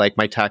you think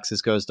my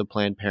taxes goes to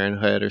Planned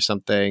Parenthood or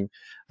something,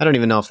 I don't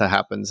even know if that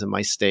happens in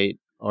my state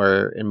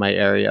or in my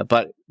area.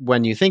 But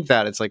when you think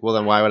that, it's well,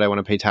 then why would I want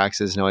to pay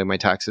taxes knowing my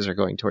taxes are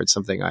going towards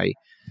something I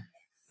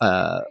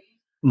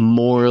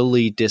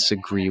morally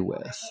disagree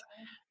with?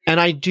 And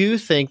I do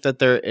think that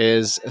there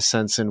is a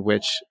sense in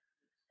which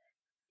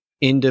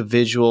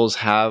individuals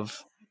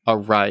have a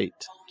right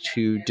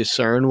to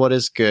discern what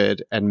is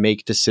good and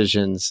make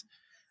decisions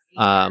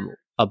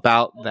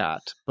about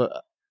that.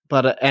 But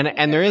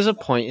there is a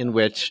point in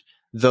which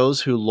those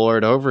who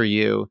lord over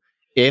you,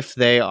 if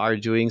they are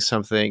doing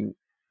something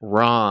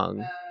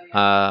wrong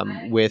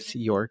with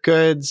your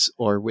goods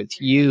or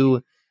with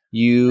you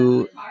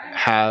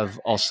have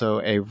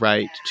also a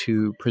right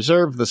to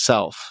preserve the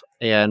self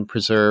and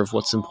preserve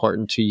what's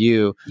important to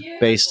you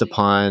based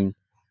upon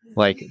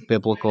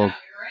biblical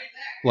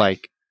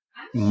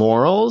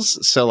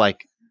morals. So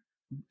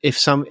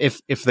if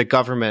the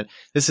government,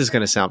 this is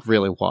going to sound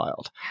really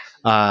wild,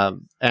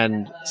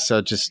 and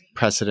so just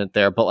precedent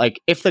there, but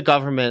like if the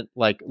government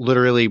like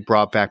literally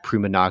brought back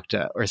prima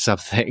nocta or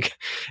something,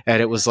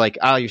 and it was like,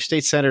 oh, your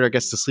state senator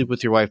gets to sleep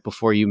with your wife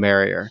before you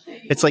marry her,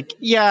 it's like,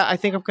 yeah, I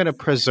think I'm going to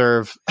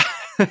preserve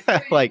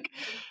like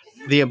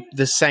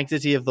the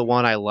sanctity of the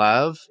one I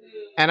love,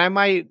 and I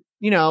might,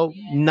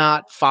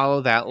 not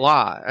follow that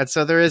law. And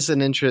so there is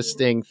an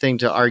interesting thing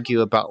to argue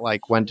about,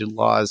 like, when do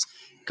laws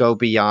go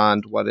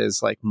beyond what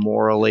is like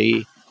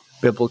morally,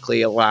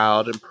 biblically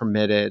allowed and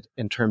permitted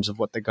in terms of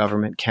what the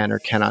government can or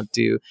cannot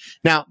do.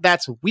 Now,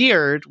 that's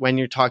weird when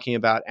you're talking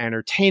about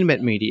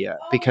entertainment media,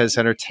 because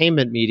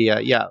entertainment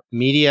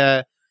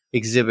media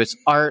exhibits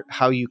art,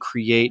 how you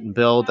create and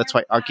build. That's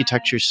why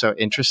architecture is so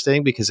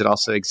interesting, because it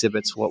also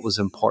exhibits what was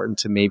important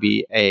to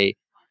maybe a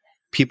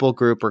people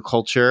group or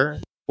culture,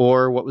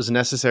 or what was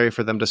necessary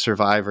for them to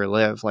survive or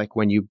live. Like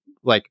when you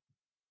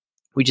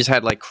we just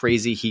had like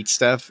crazy heat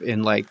stuff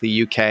in like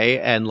the UK,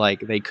 and like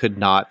they could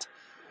not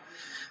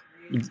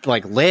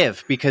like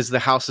live because the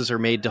houses are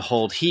made to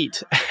hold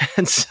heat.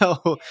 And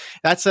so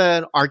that's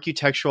an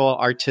architectural,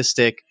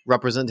 artistic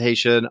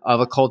representation of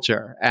a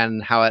culture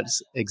and how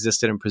it's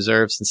existed and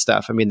preserves and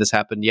stuff. I mean, this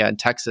happened, in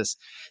Texas.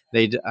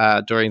 They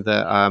during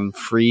the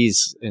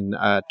freeze in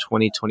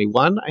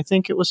 2021, I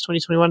think it was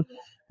 2021,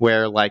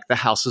 where like the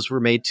houses were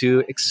made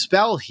to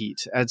expel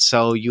heat. And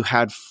so you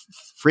had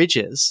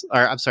fridges,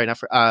 or I'm sorry,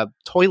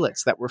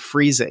 toilets that were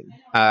freezing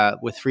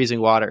with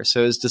freezing water.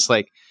 So it was just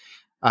like,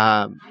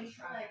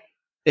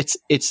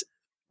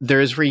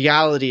 there's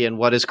reality in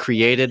what is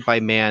created by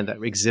man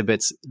that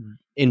exhibits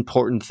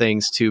important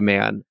things to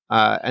man.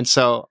 And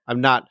so I'm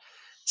not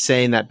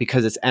saying that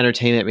because it's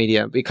entertainment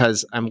media,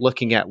 because I'm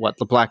looking at what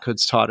the Black Hood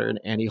Daughter and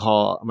Annie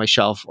Hall on my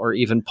shelf, or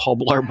even Paul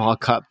Blart Mall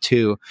Cop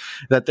 2,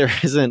 that there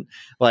isn't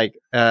like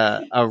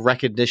a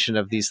recognition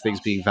of these things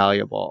being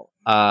valuable.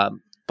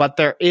 But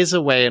there is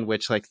a way in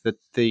which like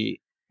the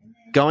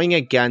going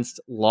against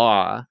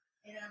law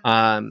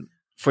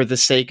for the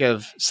sake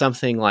of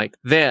something like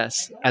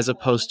this, as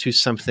opposed to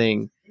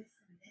something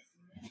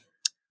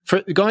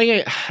for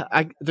going,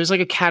 there's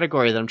like a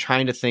category that I'm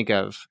trying to think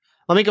of.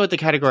 Let me go with the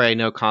category I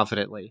know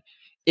confidently.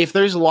 If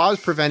there's laws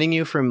preventing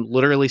you from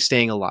literally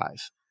staying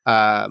alive,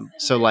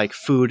 so like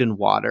food and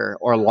water,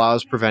 or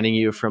laws preventing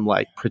you from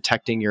like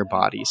protecting your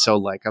body, so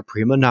like a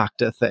prima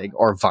nocta thing,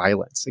 or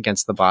violence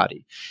against the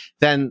body,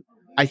 then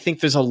I think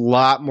there's a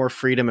lot more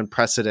freedom and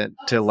precedent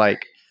to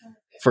like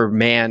for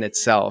man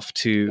itself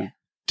to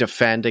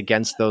defend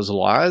against those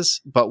laws.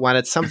 But when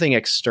it's something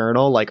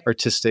external, like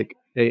artistic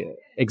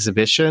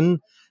exhibition,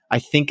 I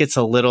think it's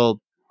a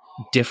little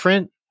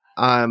different,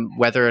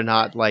 whether or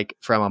not like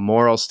from a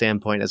moral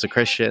standpoint as a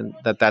Christian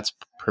that's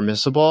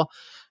permissible.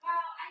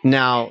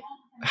 Now,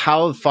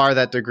 how far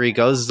that degree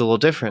goes is a little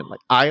different.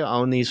 Like I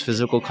own these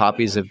physical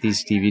copies of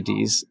these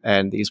DVDs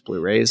and these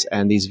Blu-rays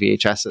and these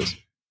VHSs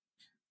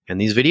and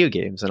these video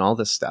games and all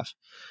this stuff.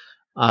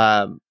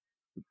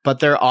 But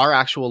there are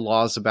actual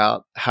laws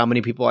about how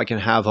many people I can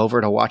have over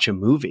to watch a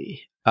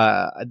movie.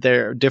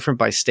 They're different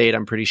by state,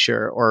 I'm pretty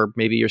sure, or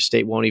maybe your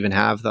state won't even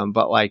have them.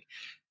 But like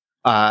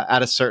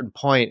at a certain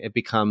point, it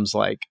becomes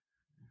like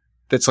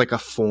it's like a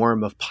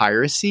form of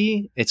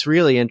piracy. It's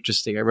really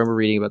interesting. I remember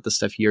reading about this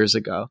stuff years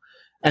ago.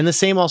 And the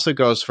same also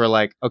goes for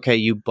like, okay,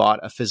 you bought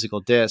a physical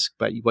disc,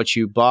 but what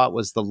you bought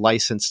was the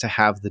license to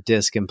have the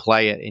disc and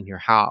play it in your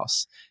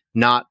house,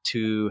 not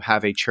to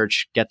have a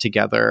church get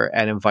together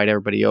and invite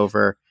everybody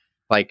over,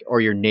 like,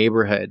 or your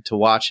neighborhood to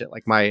watch it.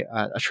 Like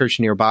a church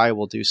nearby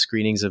will do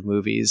screenings of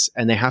movies,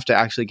 and they have to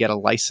actually get a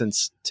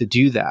license to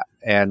do that,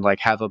 and like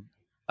have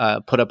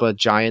put up a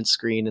giant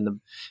screen in the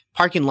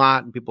parking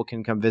lot and people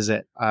can come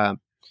visit. And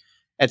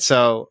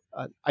so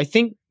I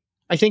think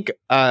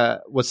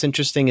what's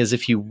interesting is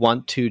if you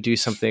want to do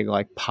something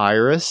like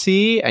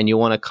piracy and you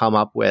want to come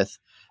up with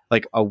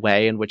like a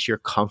way in which you're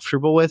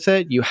comfortable with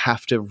it, you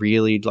have to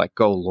really like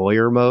go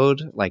lawyer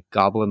mode, like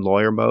goblin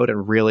lawyer mode,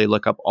 and really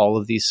look up all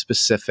of these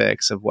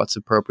specifics of what's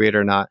appropriate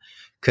or not.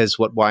 Because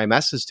what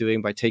YMS is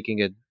doing by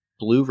taking a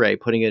Blu-ray,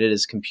 putting it in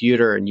his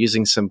computer and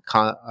using some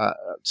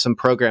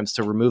programs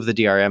to remove the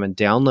DRM and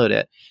download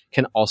it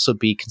can also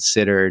be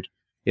considered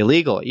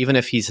illegal, even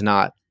if he's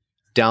not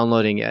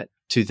downloading it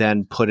to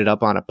then put it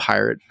up on a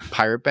Pirate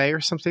Bay or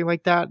something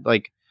like that.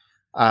 Like,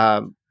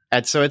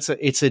 and so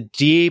it's a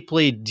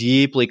deeply,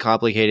 deeply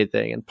complicated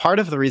thing. And part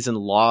of the reason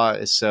law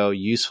is so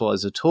useful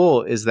as a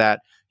tool is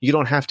that you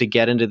don't have to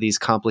get into these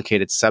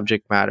complicated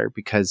subject matter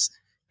because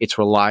it's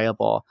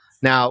reliable.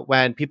 Now,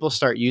 when people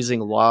start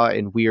using law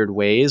in weird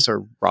ways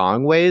or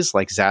wrong ways,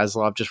 like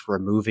Zaslav just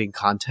removing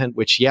content,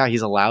 which, yeah,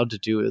 he's allowed to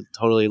do, it,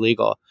 totally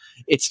legal,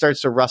 it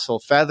starts to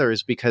rustle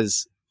feathers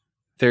because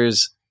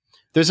there's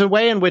a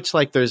way in which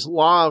like there's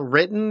law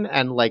written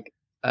and like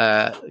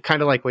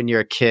kind of like when you're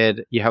a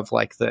kid, you have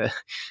like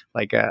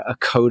a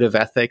code of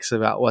ethics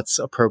about what's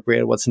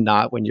appropriate, what's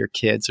not when you're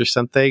kids or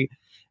something.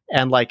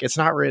 And like, it's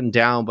not written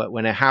down, but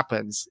when it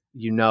happens,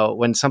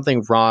 when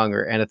something wrong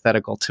or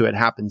antithetical to it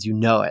happens,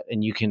 it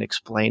and you can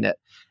explain it.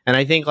 And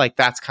I think like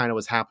that's kind of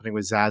what's happening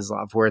with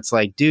Zaslav, where it's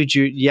like, dude,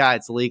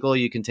 it's legal.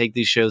 You can take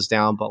these shows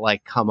down, but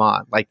like, come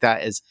on, like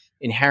that is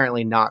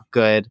inherently not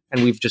good.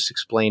 And we've just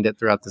explained it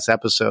throughout this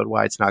episode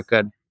why it's not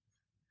good.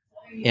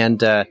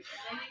 And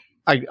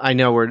I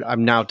know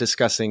I'm now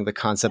discussing the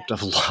concept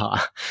of law,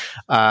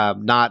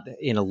 not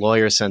in a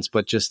lawyer sense,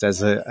 but just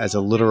as a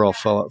literal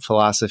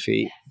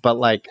philosophy. But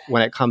like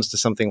when it comes to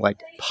something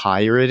like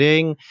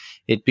pirating,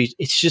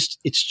 it's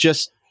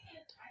just.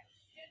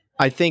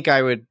 I think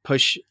I would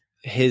push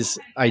his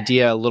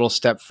idea a little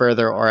step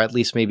further, or at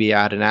least maybe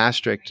add an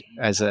asterisk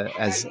as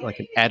like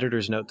an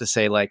editor's note to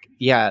say like,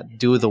 yeah,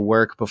 do the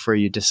work before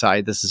you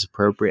decide this is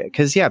appropriate.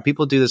 Because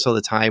people do this all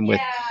the time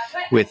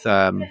with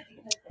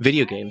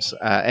video games,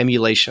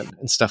 emulation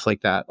and stuff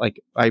like that.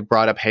 Like I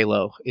brought up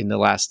Halo in the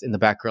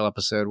Batgirl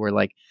episode, where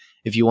like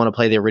if you want to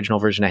play the original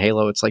version of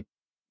Halo, it's like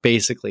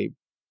basically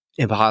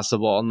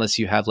impossible unless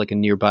you have like a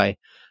nearby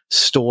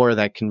store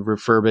that can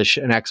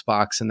refurbish an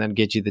Xbox and then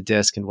get you the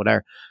disc and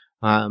whatever.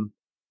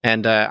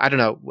 And I don't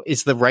know,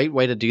 is the right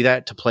way to do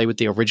that to play with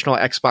the original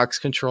Xbox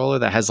controller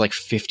that has like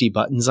 50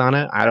 buttons on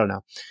it? I don't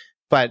know.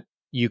 But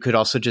you could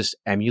also just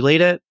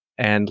emulate it,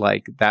 and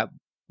like that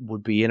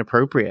would be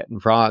inappropriate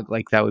and wrong.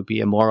 Like that would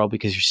be immoral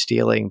because you're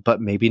stealing, but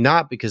maybe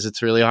not because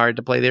it's really hard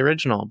to play the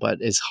original. But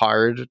does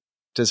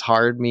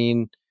hard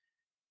mean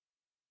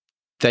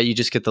that you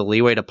just get the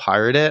leeway to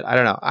pirate it? I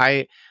don't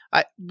know.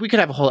 We could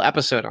have a whole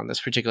episode on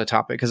this particular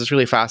topic because it's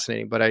really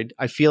fascinating, but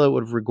I feel it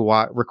would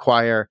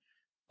require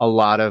a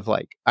lot of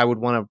like, I would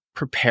want to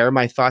prepare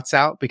my thoughts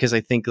out, because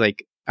I think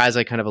like, as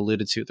I kind of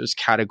alluded to, there's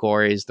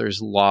categories, there's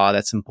law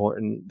that's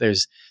important,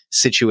 there's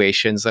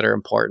situations that are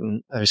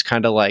important, there's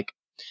kind of like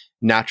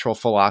natural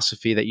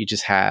philosophy that you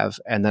just have,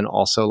 and then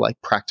also like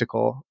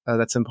practical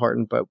that's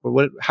important. But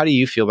how do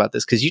you feel about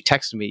this? Because you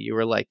texted me, you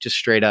were like just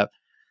straight up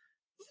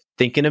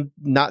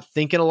not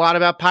thinking a lot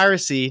about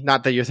piracy.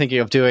 Not that you're thinking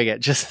of doing it,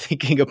 just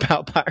thinking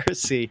about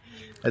piracy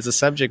as a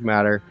subject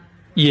matter.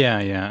 Yeah.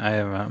 I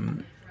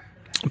have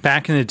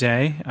back in the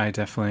day, I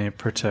definitely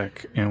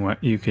partook in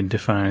what you could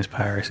define as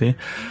piracy.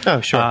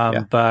 Oh,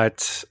 sure.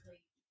 But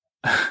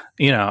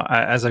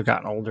as I've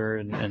gotten older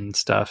and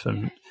stuff,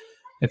 and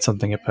it's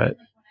something I put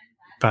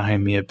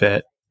behind me a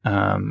bit.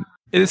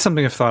 It is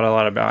something I've thought a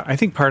lot about. I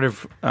think part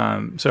of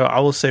so I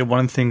will say one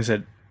of the things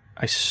that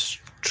I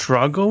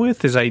struggle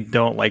with is I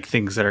don't like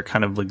things that are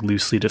kind of like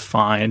loosely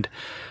defined,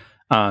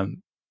 because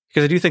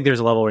I do think there's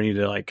a level where you need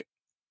to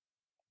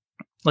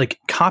like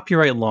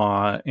copyright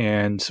law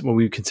and what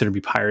we would consider to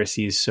be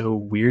piracy is so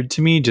weird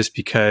to me, just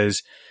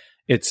because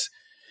it's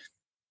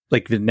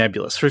like the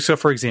nebulous. So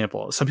for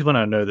example, some people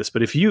don't know this,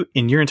 but if you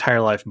in your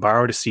entire life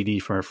borrowed a CD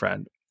from a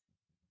friend,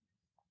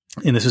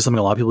 and this is something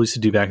a lot of people used to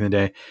do back in the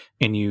day,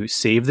 and you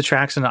save the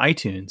tracks into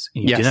iTunes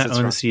and you did not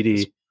own the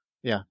CD,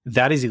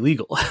 that is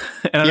illegal.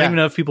 And I don't even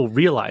know if people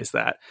realize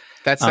that.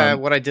 That's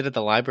what I did at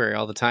the library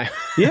all the time.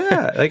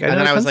 Yeah. Like, and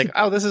then I was like,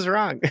 oh, this is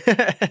wrong.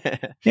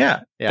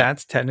 Yeah.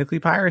 That's technically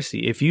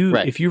piracy. If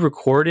you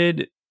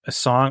recorded a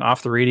song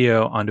off the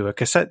radio onto a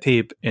cassette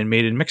tape and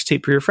made a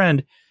mixtape for your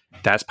friend,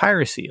 that's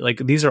piracy. Like,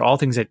 these are all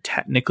things that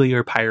technically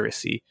are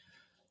piracy.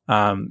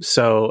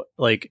 So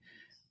like,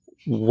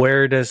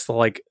 where does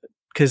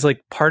because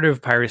like part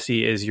of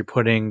piracy is you're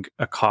putting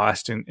a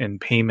cost and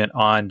payment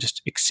on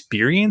just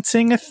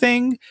experiencing a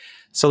thing.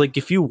 So like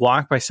if you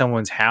walk by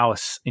someone's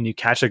house and you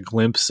catch a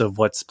glimpse of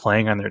what's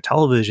playing on their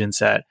television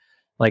set,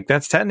 like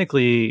that's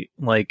technically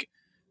like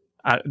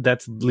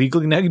that's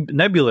legally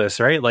nebulous,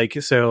 right?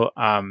 Like, so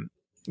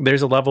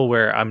there's a level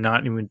where I'm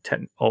not even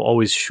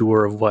always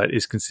sure of what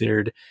is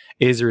considered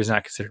is or is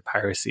not considered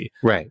piracy.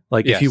 Right.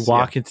 Like if you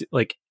walk into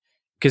like,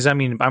 because I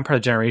mean, I'm part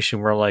of the generation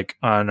where like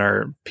on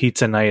our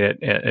pizza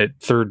night at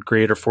third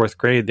grade or fourth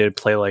grade, they'd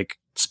play like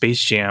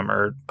Space Jam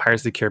or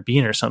Pirates of the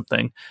Caribbean or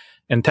something.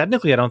 And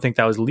technically, I don't think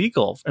that was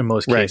legal in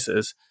most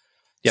cases.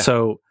 Yeah.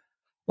 So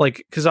like,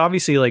 because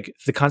obviously like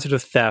the concept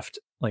of theft,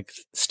 like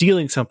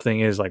stealing something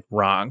is like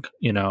wrong,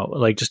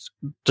 like just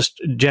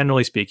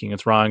generally speaking,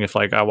 it's wrong. If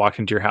like I walked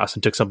into your house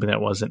and took something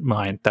that wasn't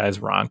mine, that is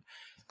wrong.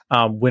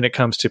 When it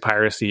comes to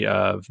piracy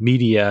of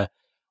media,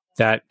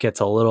 that gets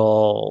a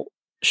little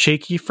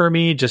shaky for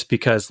me, just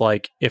because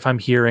like if I'm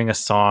hearing a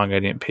song I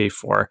didn't pay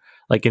for,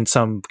 like in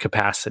some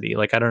capacity,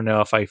 like I don't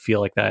know if I feel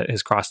like that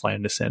has crossed line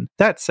into sin.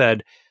 That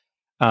said,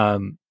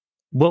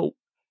 well,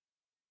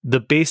 the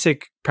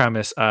basic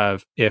premise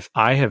of if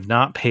I have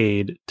not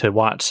paid to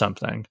watch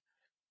something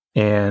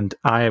and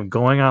I am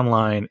going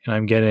online and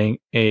I'm getting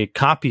a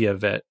copy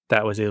of it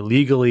that was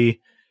illegally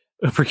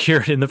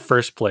procured in the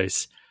first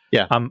place,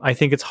 I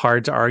think it's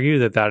hard to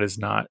argue that is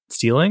not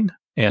stealing,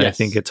 and I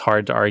think it's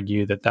hard to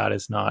argue that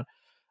is not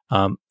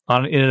in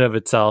and of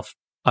itself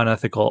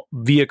unethical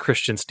via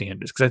Christian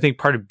standards, because I think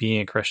part of being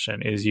a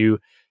Christian is you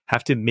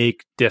have to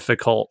make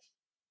difficult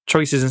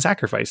choices and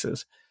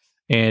sacrifices.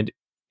 And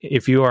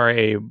if you are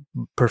a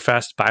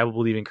professed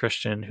Bible-believing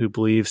Christian who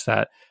believes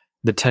that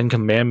the 10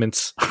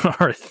 Commandments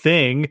are a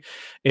thing,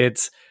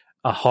 it's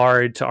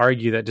hard to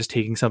argue that just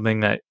taking something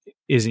that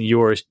isn't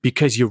yours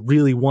because you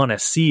really want to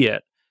see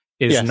it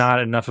is not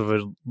enough of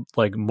a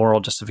like moral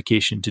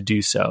justification to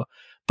do so.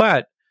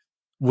 But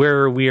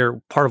where we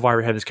are, part of why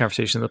we're having this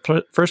conversation in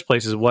the first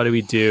place is, what do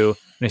we do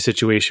in a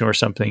situation where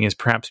something is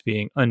perhaps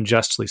being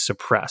unjustly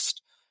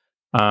suppressed?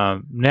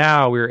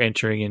 Now we're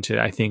entering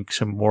into, I think,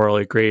 some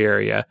morally gray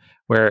area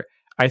where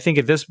I think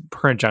at this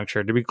current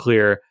juncture, to be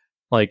clear,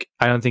 like,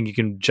 I don't think you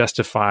can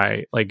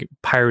justify like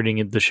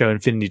pirating the show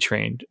Infinity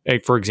Train,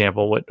 for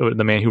example, what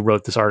the man who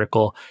wrote this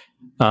article,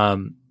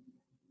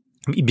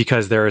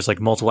 because there is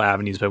like multiple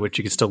avenues by which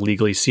you can still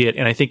legally see it.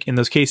 And I think in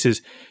those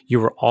cases, you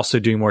were also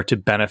doing more to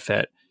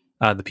benefit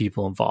the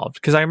people involved.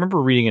 Because I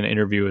remember reading an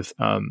interview with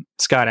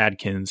Scott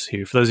Adkins,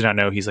 who, for those who don't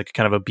know, he's like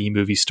kind of a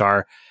B-movie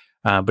star,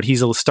 but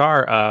he's a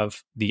star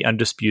of the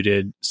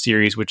Undisputed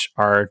series, which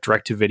are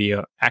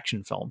direct-to-video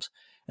action films.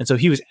 And so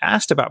he was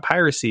asked about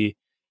piracy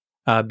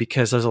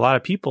because there's a lot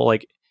of people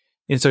like,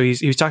 and so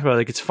he was talking about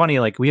like, it's funny,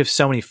 like we have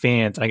so many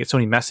fans and I get so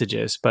many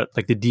messages, but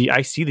like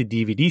I see the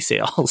DVD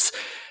sales.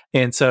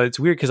 And so it's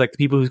weird because like the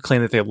people who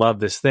claim that they love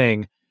this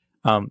thing,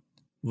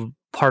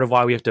 part of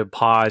why we have to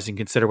pause and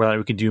consider whether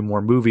we can do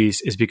more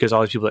movies is because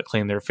all these people that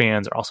claim they're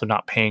fans are also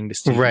not paying to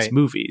see these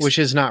movies. Which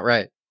is not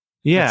right.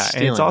 Yeah,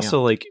 stealing, and it's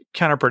also like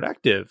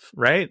counterproductive,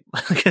 right?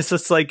 Because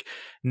it's like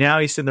now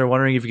he's sitting there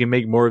wondering if he can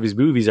make more of these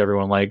movies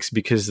everyone likes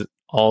because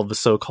all the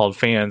so-called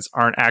fans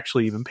aren't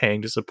actually even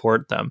paying to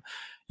support them.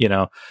 You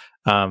know,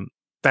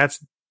 that's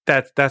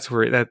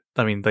where that,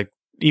 I mean, like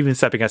even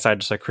stepping aside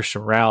just like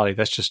Christian morality,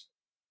 that's just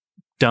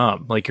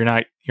dumb. Like you're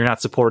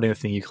not supporting the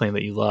thing you claim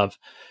that you love.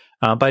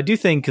 But I do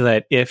think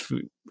that if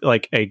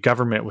like a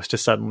government was to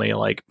suddenly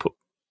like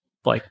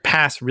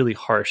pass really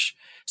harsh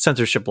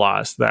censorship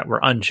laws that were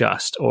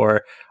unjust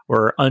or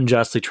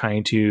unjustly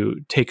trying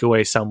to take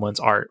away someone's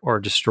art or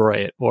destroy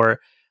it, or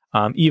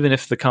even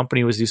if the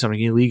company was to do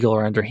something illegal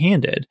or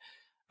underhanded,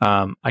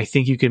 I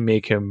think you can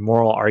make a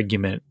moral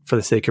argument for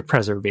the sake of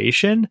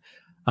preservation,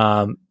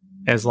 as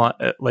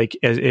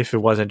if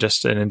it wasn't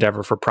just an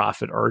endeavor for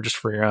profit or just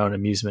for your own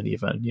amusement,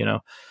 even, you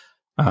know.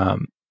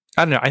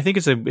 I don't know. I think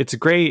it's a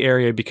gray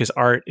area because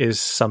art is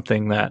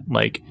something that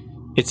like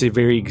its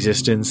very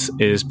existence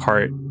is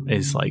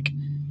like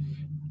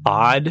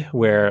odd,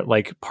 where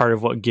like part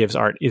of what gives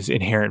art is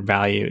inherent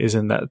value is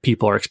in that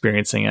people are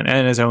experiencing it.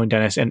 And as Owen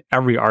Dennis and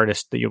every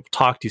artist that you'll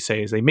talk to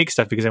say is they make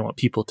stuff because they want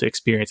people to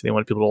experience it. They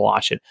want people to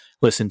watch it,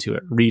 listen to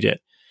it, read it.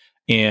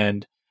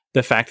 And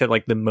the fact that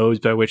like the modes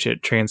by which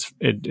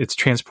it's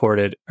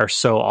transported are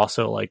so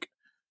also like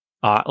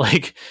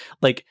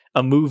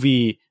a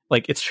movie,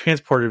 like it's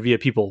transported via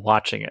people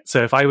watching it.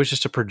 So if I was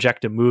just to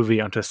project a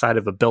movie onto the side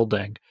of a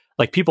building,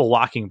 like people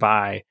walking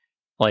by,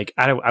 like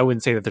I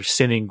wouldn't say that they're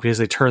sinning because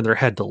they turn their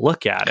head to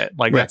look at it.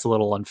 Like that's a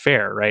little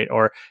unfair, right?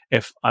 Or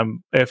if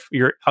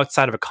you're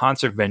outside of a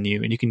concert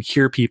venue and you can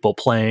hear people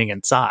playing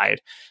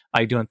inside,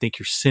 I don't think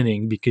you're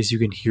sinning because you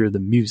can hear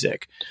the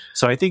music.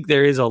 So I think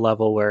there is a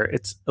level where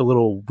it's a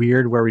little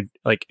weird, where we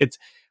like it's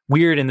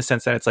weird in the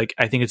sense that it's like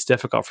I think it's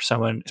difficult for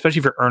someone, especially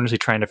if you're earnestly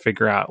trying to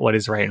figure out what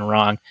is right and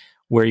wrong,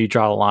 where you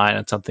draw the line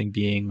on something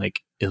being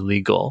like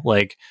illegal,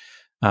 like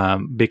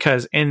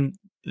because and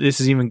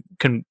this is even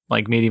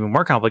made even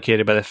more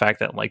complicated by the fact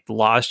that like the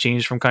laws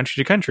change from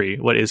country to country.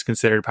 What is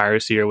considered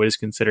piracy or what is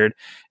considered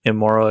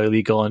immoral,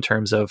 illegal in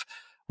terms of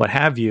what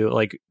have you,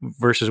 like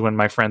versus when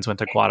my friends went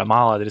to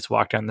Guatemala, they just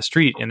walked down the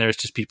street and there's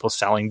just people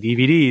selling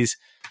DVDs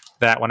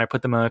that when I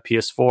put them on a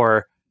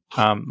PS4,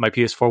 my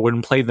PS4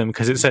 wouldn't play them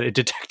because it said it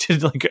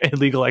detected like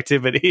illegal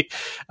activity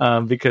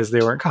because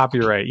they weren't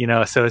copyright, you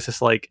know? So it's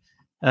just like,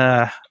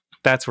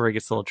 that's where it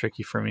gets a little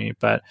tricky for me.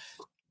 But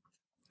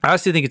I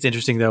also think it's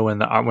interesting though when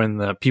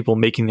the people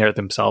making the art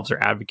themselves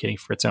are advocating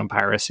for its own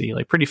piracy.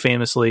 Like pretty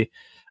famously,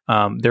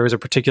 there was a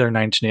particular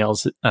Nine Inch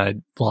Nails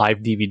live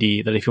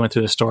DVD that if you went to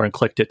the store and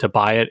clicked it to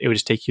buy it, it would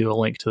just take you a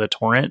link to the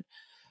torrent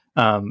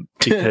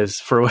because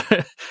for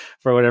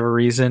whatever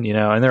reason, you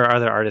know. And there are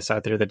other artists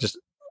out there that just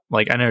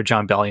like I know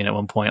John Bellion at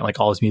one point, like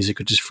all his music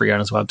was just free on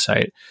his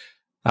website.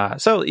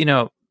 So you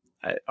know,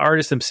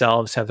 artists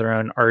themselves have their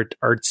own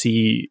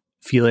artsy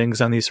feelings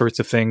on these sorts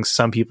of things.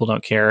 Some people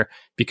don't care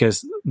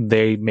because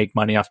they make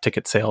money off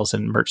ticket sales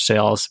and merch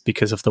sales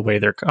because of the way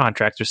their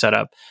contracts are set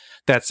up.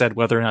 That said,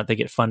 whether or not they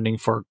get funding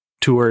for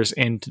tours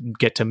and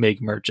get to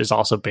make merch is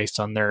also based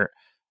on their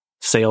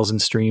sales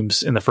and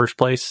streams in the first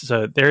place.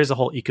 So there is a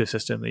whole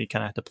ecosystem that you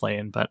kind of have to play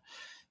in. But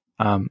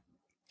I don't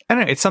know.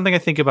 It's something I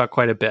think about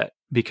quite a bit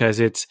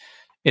because it's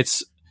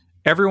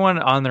everyone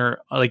on their,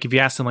 like, if you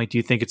ask them, like, do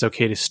you think it's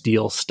okay to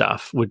steal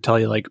stuff, would tell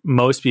you, like,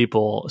 most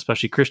people,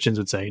 especially Christians,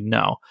 would say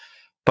no.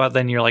 But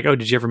then you're like, oh,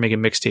 did you ever make a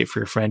mixtape for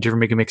your friend? Did you ever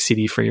make a mix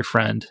CD for your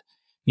friend?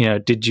 You know,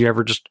 did you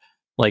ever just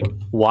like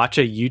watch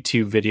a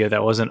YouTube video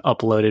that wasn't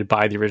uploaded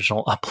by the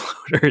original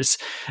uploaders?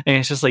 And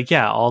it's just like,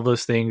 yeah, all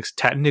those things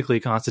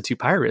technically constitute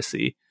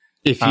piracy.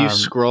 If you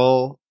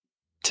scroll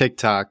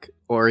TikTok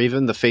or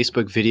even the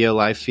Facebook video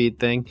live feed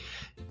thing,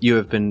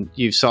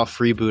 you saw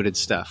freebooted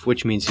stuff,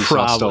 which means you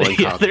saw stolen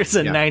content. There's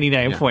a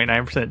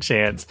 99.9%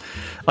 chance.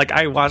 Like,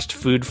 I watched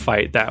Food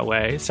Fight that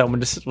way. Someone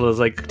just was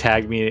like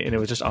tagged me, and it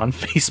was just on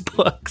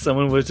Facebook.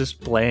 Someone was just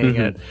playing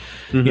it.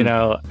 You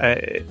know,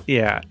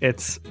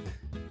 it's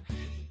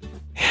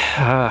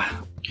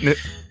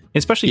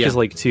especially because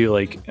like too,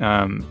 like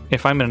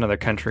if I'm in another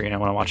country and I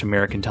want to watch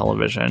American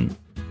television,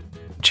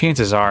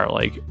 chances are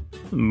like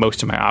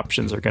most of my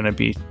options are going to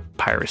be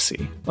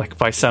piracy, like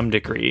by some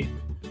degree,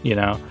 you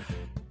know.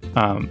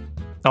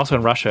 Also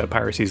in Russia,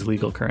 piracy is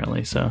legal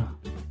currently, so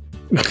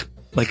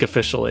like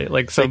officially,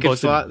 like so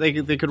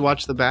they could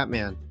watch the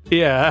Batman.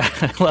 Yeah,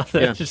 I love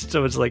that. Just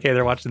so it's like, hey,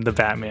 they're watching the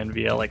Batman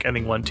via like I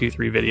think 1, 2,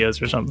 3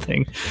 videos or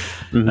something.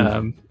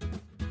 I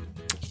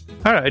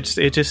don't know.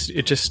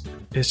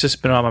 It's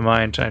just been on my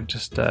mind. I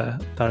just I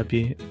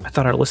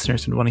thought our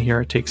listeners would want to hear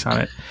our takes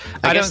on it.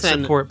 I don't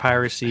support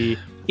piracy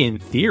in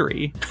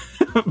theory,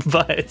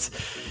 but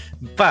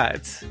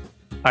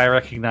I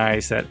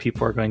recognize that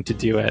people are going to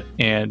do it,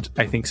 and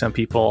I think some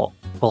people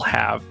will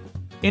have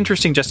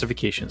interesting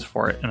justifications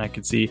for it, and I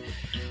can see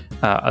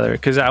other,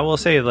 because I will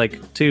say,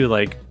 like, too,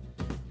 like,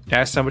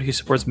 as somebody who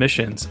supports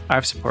missions,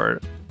 I've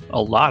supported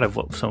a lot of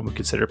what someone would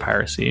consider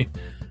piracy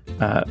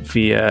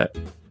via,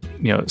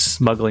 you know,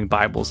 smuggling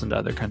Bibles into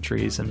other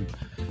countries and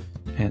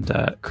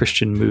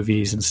Christian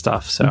movies and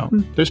stuff. So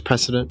there's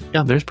precedent.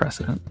 Yeah, there's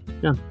precedent.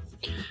 Yeah,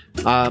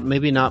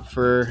 maybe not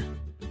for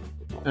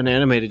an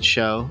animated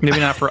show. Maybe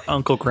not for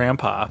Uncle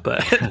Grandpa,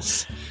 but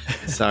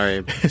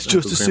sorry, it's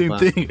just the same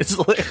thing. It's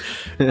like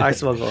I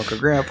smuggle Uncle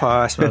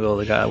Grandpa, I smuggle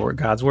the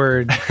God's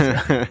word.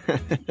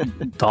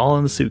 It's all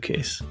in the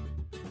suitcase.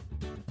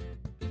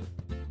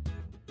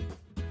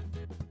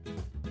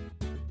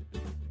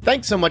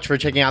 Thanks so much for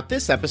checking out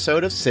this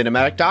episode of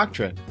Cinematic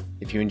Doctrine.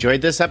 If you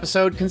enjoyed this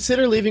episode,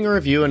 consider leaving a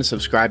review and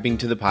subscribing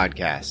to the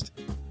podcast.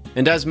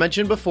 And as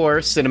mentioned before,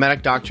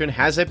 Cinematic Doctrine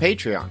has a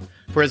Patreon.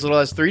 For as little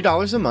as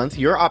 $3 a month,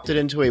 you're opted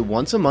into a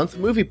once-a-month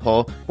movie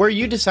poll where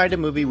you decide a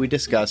movie we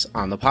discuss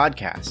on the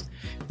podcast.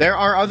 There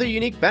are other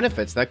unique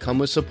benefits that come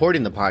with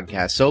supporting the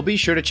podcast, so be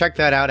sure to check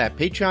that out at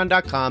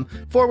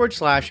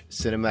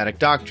patreon.com/Cinematic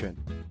Doctrine.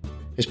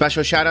 A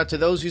special shout out to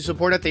those who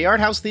support at the Art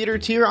House Theater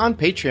tier on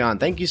Patreon.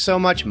 Thank you so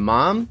much,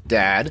 Mom,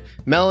 Dad,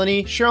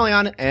 Melanie,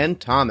 Shirleyan, and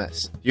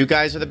Thomas. You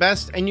guys are the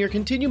best, and your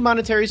continued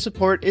monetary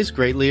support is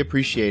greatly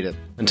appreciated.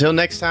 Until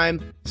next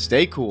time,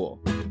 stay cool.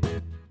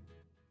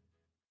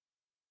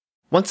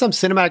 Want some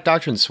Cinematic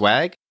Doctrine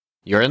swag?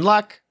 You're in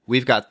luck.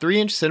 We've got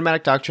 3-inch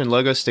Cinematic Doctrine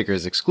logo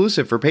stickers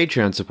exclusive for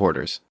Patreon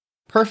supporters.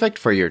 Perfect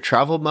for your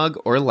travel mug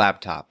or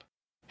laptop.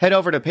 Head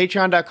over to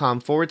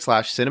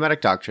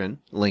patreon.com/Cinematic Doctrine,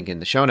 link in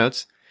the show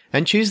notes,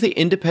 and choose the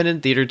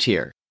Independent Theater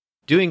tier.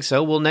 Doing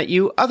so will net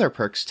you other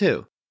perks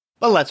too.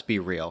 But let's be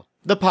real,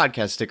 the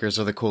podcast stickers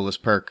are the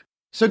coolest perk.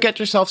 So get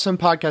yourself some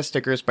podcast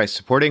stickers by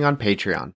supporting on Patreon.